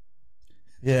Brown.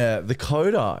 Yeah, the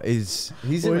coda is.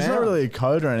 He's we? Well, he's not around. really a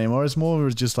coder anymore. It's more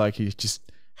of just like he just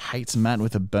hates Matt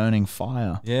with a burning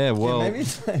fire. Yeah, well, Maybe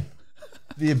it's like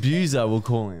the abuser. We'll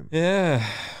call him. yeah.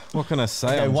 What can I say?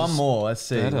 Okay, I'm one just more. Let's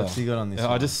see. better. What's he got on this?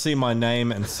 I one? just see my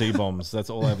name and C-bombs. That's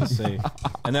all I ever see.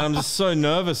 And then I'm just so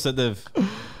nervous that they've...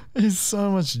 It's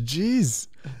so much jizz.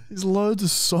 His loads are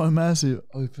so massive.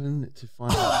 Open to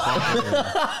find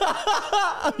out.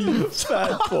 You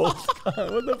fat balls.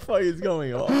 What the fuck is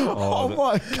going on? Oh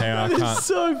my God. I can't.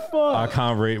 So fun. I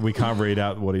can't read. We can't read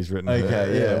out what he's written.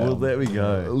 Okay, yeah. Well, there we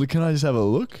go. Can I just have a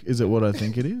look? Is it what I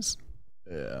think it is?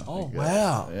 Yeah. Oh,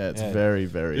 wow. Yeah, it's very,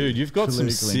 very. Dude, you've got some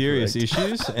politically serious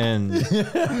incorrect. issues, and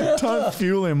Don't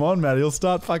fuel him on, Matt. He'll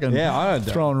start fucking I don't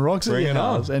throwing rocks at Bring your it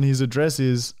on. house. And his address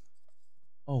is.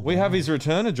 Oh, we have his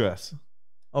return address.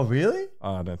 Oh, really?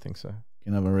 Oh, I don't think so.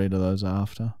 Can I have a read of those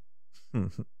after?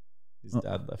 His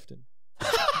dad left him.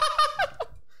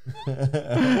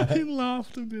 He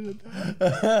laughed a bit at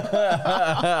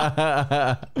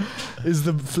that. Is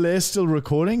the flare still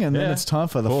recording? And then Yeah, it's time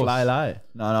for the course. fly lay.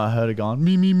 No, I heard it gone.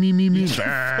 Me. Did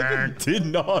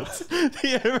not.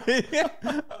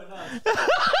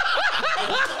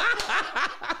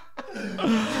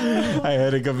 I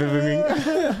heard it go.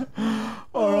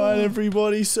 All right,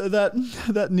 everybody. So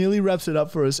that nearly wraps it up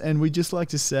for us. And we'd just like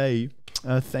to say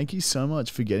thank you so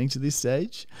much for getting to this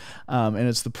stage. And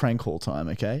it's the prank call time,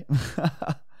 okay?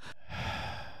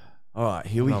 All right,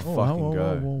 here we fucking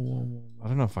go. I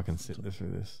don't know if I can sit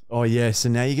through this. Oh, yeah. So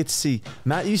now you get to see.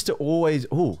 Matt used to always.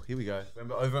 Oh, here we go.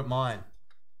 Remember over at mine.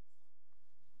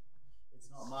 It's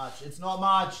not much. It's not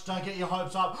much. Don't get your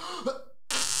hopes up.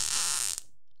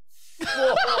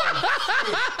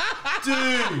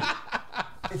 Dude,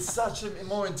 it's such a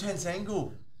more intense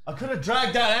angle. I could have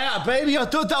dragged that out, baby. I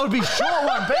thought that would be a short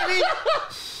one, baby.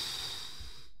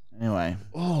 Anyway,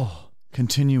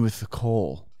 continue with the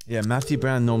call. Yeah, Matthew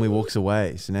Brown normally walks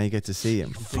away, so now you get to see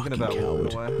him. Thinking about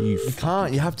walking away. You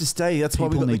Can't. You have to stay. That's why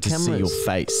we people got the need to see cameras. your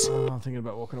face. Oh, I'm thinking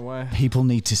about walking away. People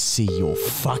need to see your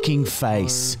fucking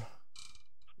face.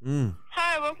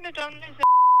 Hi, welcome to Domino's.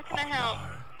 How can I help?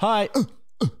 Hi.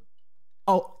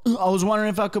 Oh, I was wondering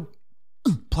if I could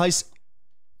place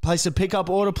a pickup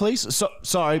order, please.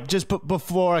 Sorry, just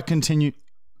before I continue,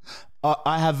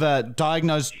 I have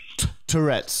diagnosed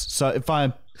Tourette's. So if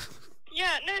I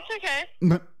Yeah, no, it's okay.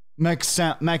 make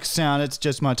sound, it's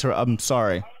just my Tourette. I'm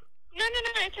sorry. No,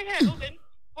 it's okay. All good.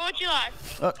 What would you like?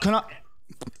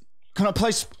 Can I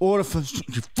place order for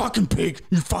you fucking pig?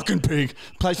 You fucking pig.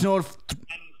 Place an order.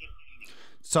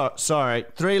 Sorry.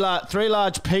 Three large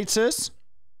pizzas.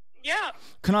 Yeah.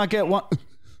 Can I get one?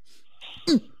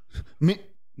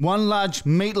 One large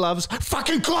meat lovers.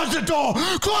 Fucking close the door!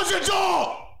 Close the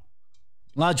door!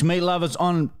 Large meat lovers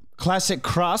on classic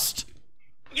crust.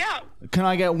 Yeah. Can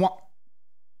I get one?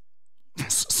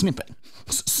 Snip it.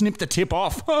 Snip the tip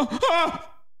off.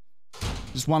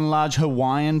 Just one large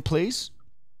Hawaiian, please.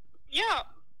 Yeah.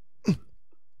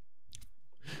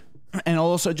 And I'll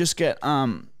also just get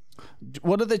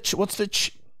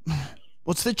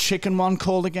what's the chicken one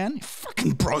called again? You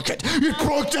fucking broke it. You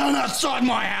broke down outside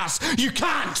my house. You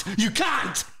can't. There's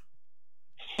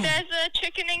a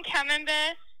chicken and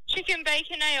camembert, chicken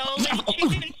bacon aioli,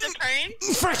 chicken supreme.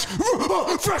 Fresh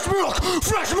milk.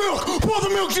 Pour the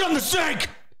milk down the sink.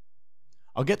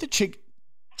 I'll get the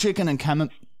chicken and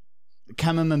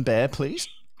camembert, please.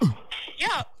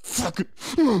 Yeah. Fucking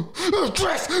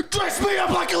dress me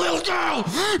up like a little girl.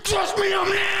 Dress me up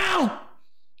now.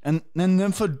 And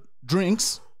then for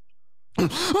drinks,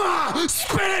 spit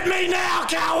at me now,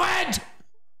 coward.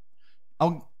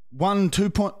 I'll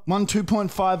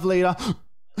 2.5 liter.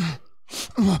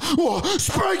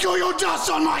 Sprinkle your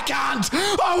dust on my cunt.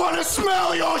 I want to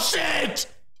smell your shit.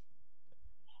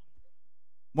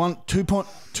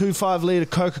 2.25 liter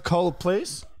Coca-Cola,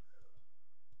 please.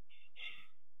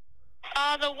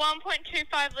 The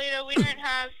 1.25 liter, we don't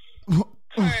have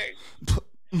Coke.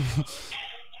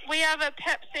 We have a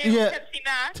Pepsi or Pepsi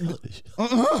Max.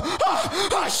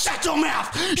 Shut your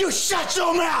mouth. You shut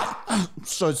your mouth. I'm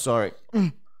so sorry. No,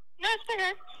 it's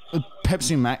okay.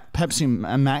 Pepsi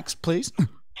Max, please.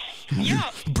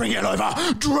 Yeah. Bring it over.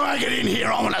 Drag it in here.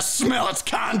 I want to smell its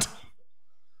cunt.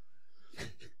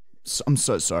 I'm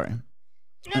so sorry. No,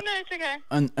 it's okay.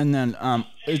 And then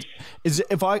is it,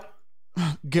 if I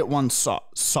get one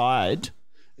side,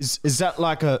 is that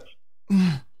like a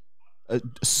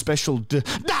special deal?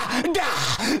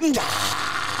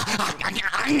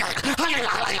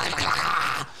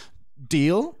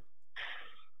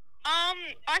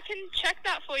 I can check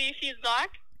that for you if you'd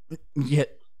like.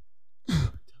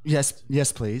 Yes,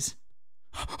 please.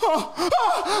 It's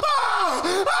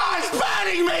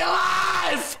burning me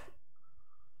alive!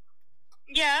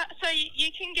 Yeah, so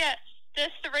you can get the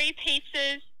 3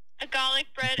 pizzas, a garlic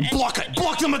bread, and Block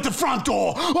them at the front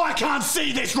door! I can't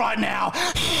see this right now!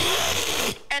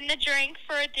 and the drink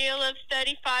for a deal of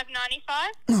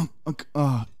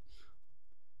 $35.95.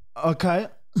 Okay.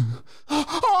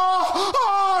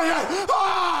 Oh, yeah.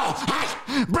 Oh, hey,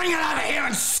 bring it over here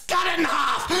and cut it in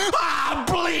half. Ah,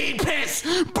 bleed piss.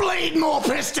 Bleed more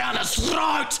piss down his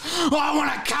throat. I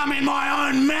want to come in my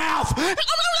own mouth.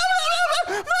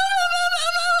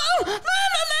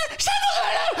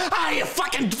 Ah, you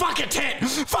fucking tit.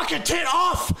 Fucking tit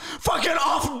off. Fucking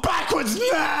off backwards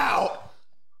now.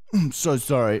 I'm so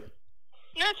sorry.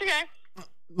 No, it's okay.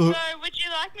 Look. So, would you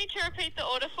like me to repeat the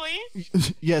order for you?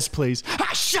 Yes, please.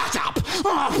 Ah, shut up.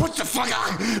 Oh, what the fuck? So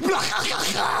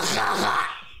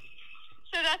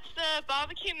that's the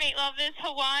barbecue meat lovers,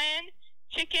 Hawaiian,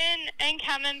 chicken, and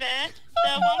camembert. The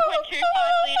 1.25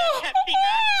 litre Pepsi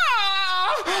Max.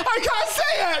 I can't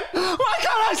see it. Why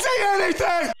can't I see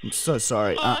anything? I'm so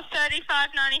sorry. For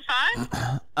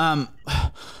 $35.95.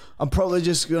 I'm probably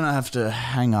just gonna have to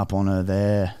hang up on her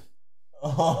there.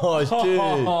 Oh,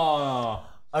 dude.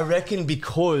 I reckon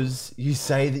because you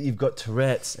say that you've got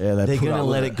Tourette's, Yeah, they they're put going to up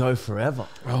let with it go forever.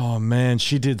 Oh man,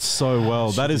 she did so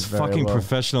well. That is did very fucking well.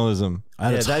 professionalism.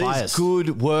 At its That highest. is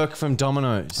good work from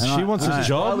Domino's. She wants a Oh,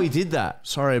 job. we did that.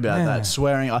 Sorry about that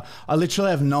swearing. I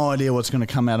literally have no idea what's gonna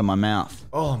come out of my mouth.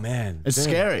 Oh, man. It's Damn.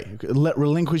 scary.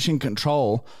 Relinquishing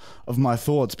control of my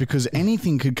thoughts because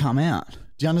anything could come out.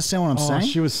 Do you understand what I'm Oh, saying?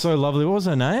 she was so lovely. What was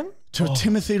her name? To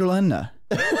Timothy Linda.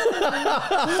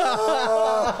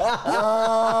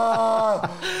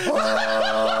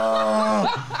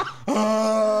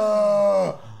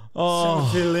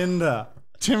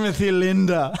 Timothy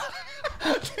Linda.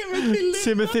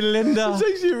 Timothy Linda. It's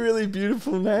actually a really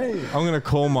beautiful name. I'm gonna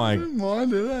call my.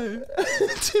 Mind it,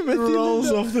 Timothy rolls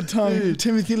Linda. off the tongue.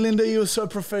 Timothy Linda, you were so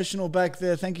professional back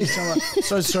there. Thank you so much.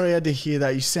 So sorry I had to hear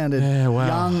that. You sounded Yeah, wow.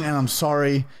 young, and I'm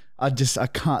sorry. I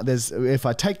can't. If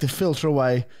I take the filter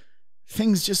away,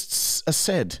 things just are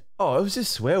said. Oh, it was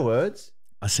just swear words.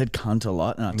 I said cunt a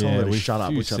lot, and I told Yeah, her to we shut up,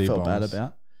 few which I felt bad C-bombs.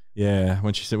 about. Yeah,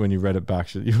 when she said when you read it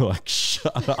back, you were like,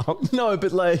 "Shut up." No,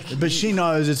 but like, But she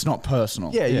knows it's not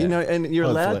personal. yeah, Yeah. you know, and you're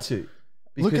allowed Hopefully.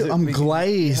 to. Look, Because I'm because you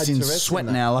glazed had in Tourette's sweat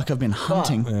that. now, like I've been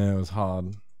hunting. Yeah, it was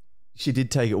hard. She did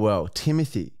take it well.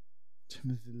 Timothy.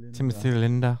 Timothy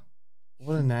Linda.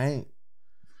 What a name.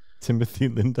 Timothy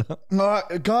Linda. All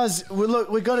right, guys,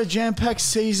 we got a jam-packed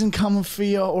season coming for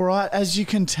you, all right? As you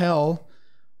can tell,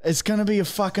 it's going to be a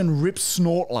fucking rip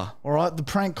snortler, all right? The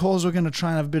prank calls we're going to try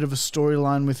and have a bit of a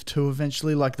storyline with too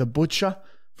eventually, like the Butcher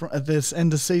at this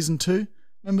end of season 2.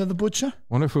 Remember the Butcher?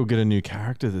 Wonder if we'll get a new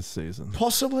character this season.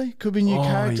 Possibly. Could be new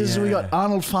characters. We got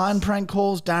Arnold Fine prank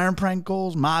calls, Darren prank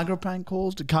calls, Margaret prank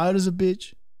calls, Dakota's a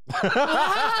bitch.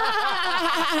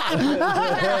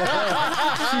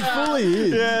 She fully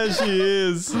is. Yeah, she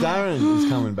is. Darren is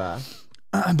coming back.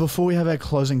 Before we have our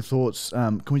closing thoughts,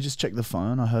 can we just check the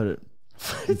phone? I heard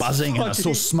it buzzing and I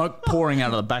saw smoke pouring out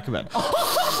of the back of it.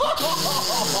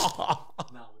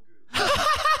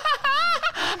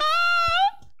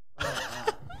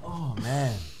 Oh,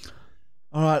 man.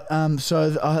 All right, so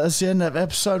that's the end of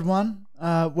episode 1.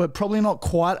 We're probably not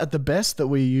quite at the best that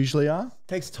we usually are.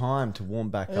 Takes time to warm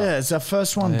back up. Yeah, it's our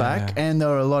first one back, and there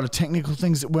are a lot of technical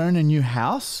things. We're in a new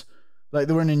house. Like,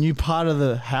 we're in a new part of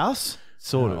the house.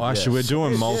 Sort of. Actually, we're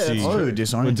doing multi. Oh, We're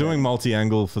disorienting. doing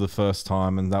multi-angle for the first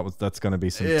time, and that's going to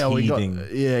be some teething.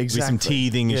 exactly. Some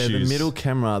teething Yeah, issues. the middle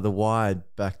camera, the wide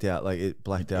backed out, like it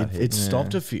blacked out. It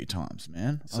stopped a few times,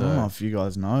 man. I don't know if you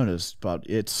guys noticed, but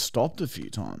it stopped a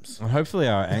few times. And hopefully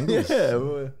our angles.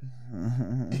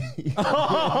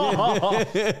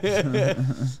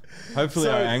 Hopefully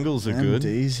our angles are good.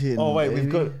 MD's hitting, Oh wait,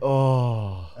 we've baby. got.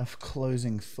 Oh, a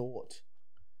closing thought.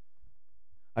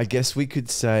 I guess we could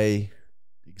say.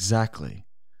 Exactly.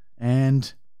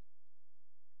 And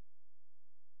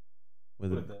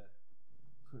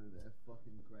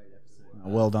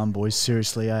well done, boys.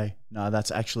 Seriously, eh? No,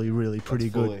 that's actually really pretty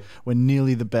good. fully. We're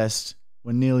nearly the best.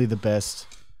 We're nearly the best.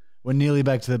 We're nearly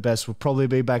back to the best. We'll probably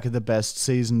be back at the best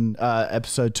season,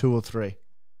 episode 2 or 3.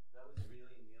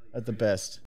 At the best.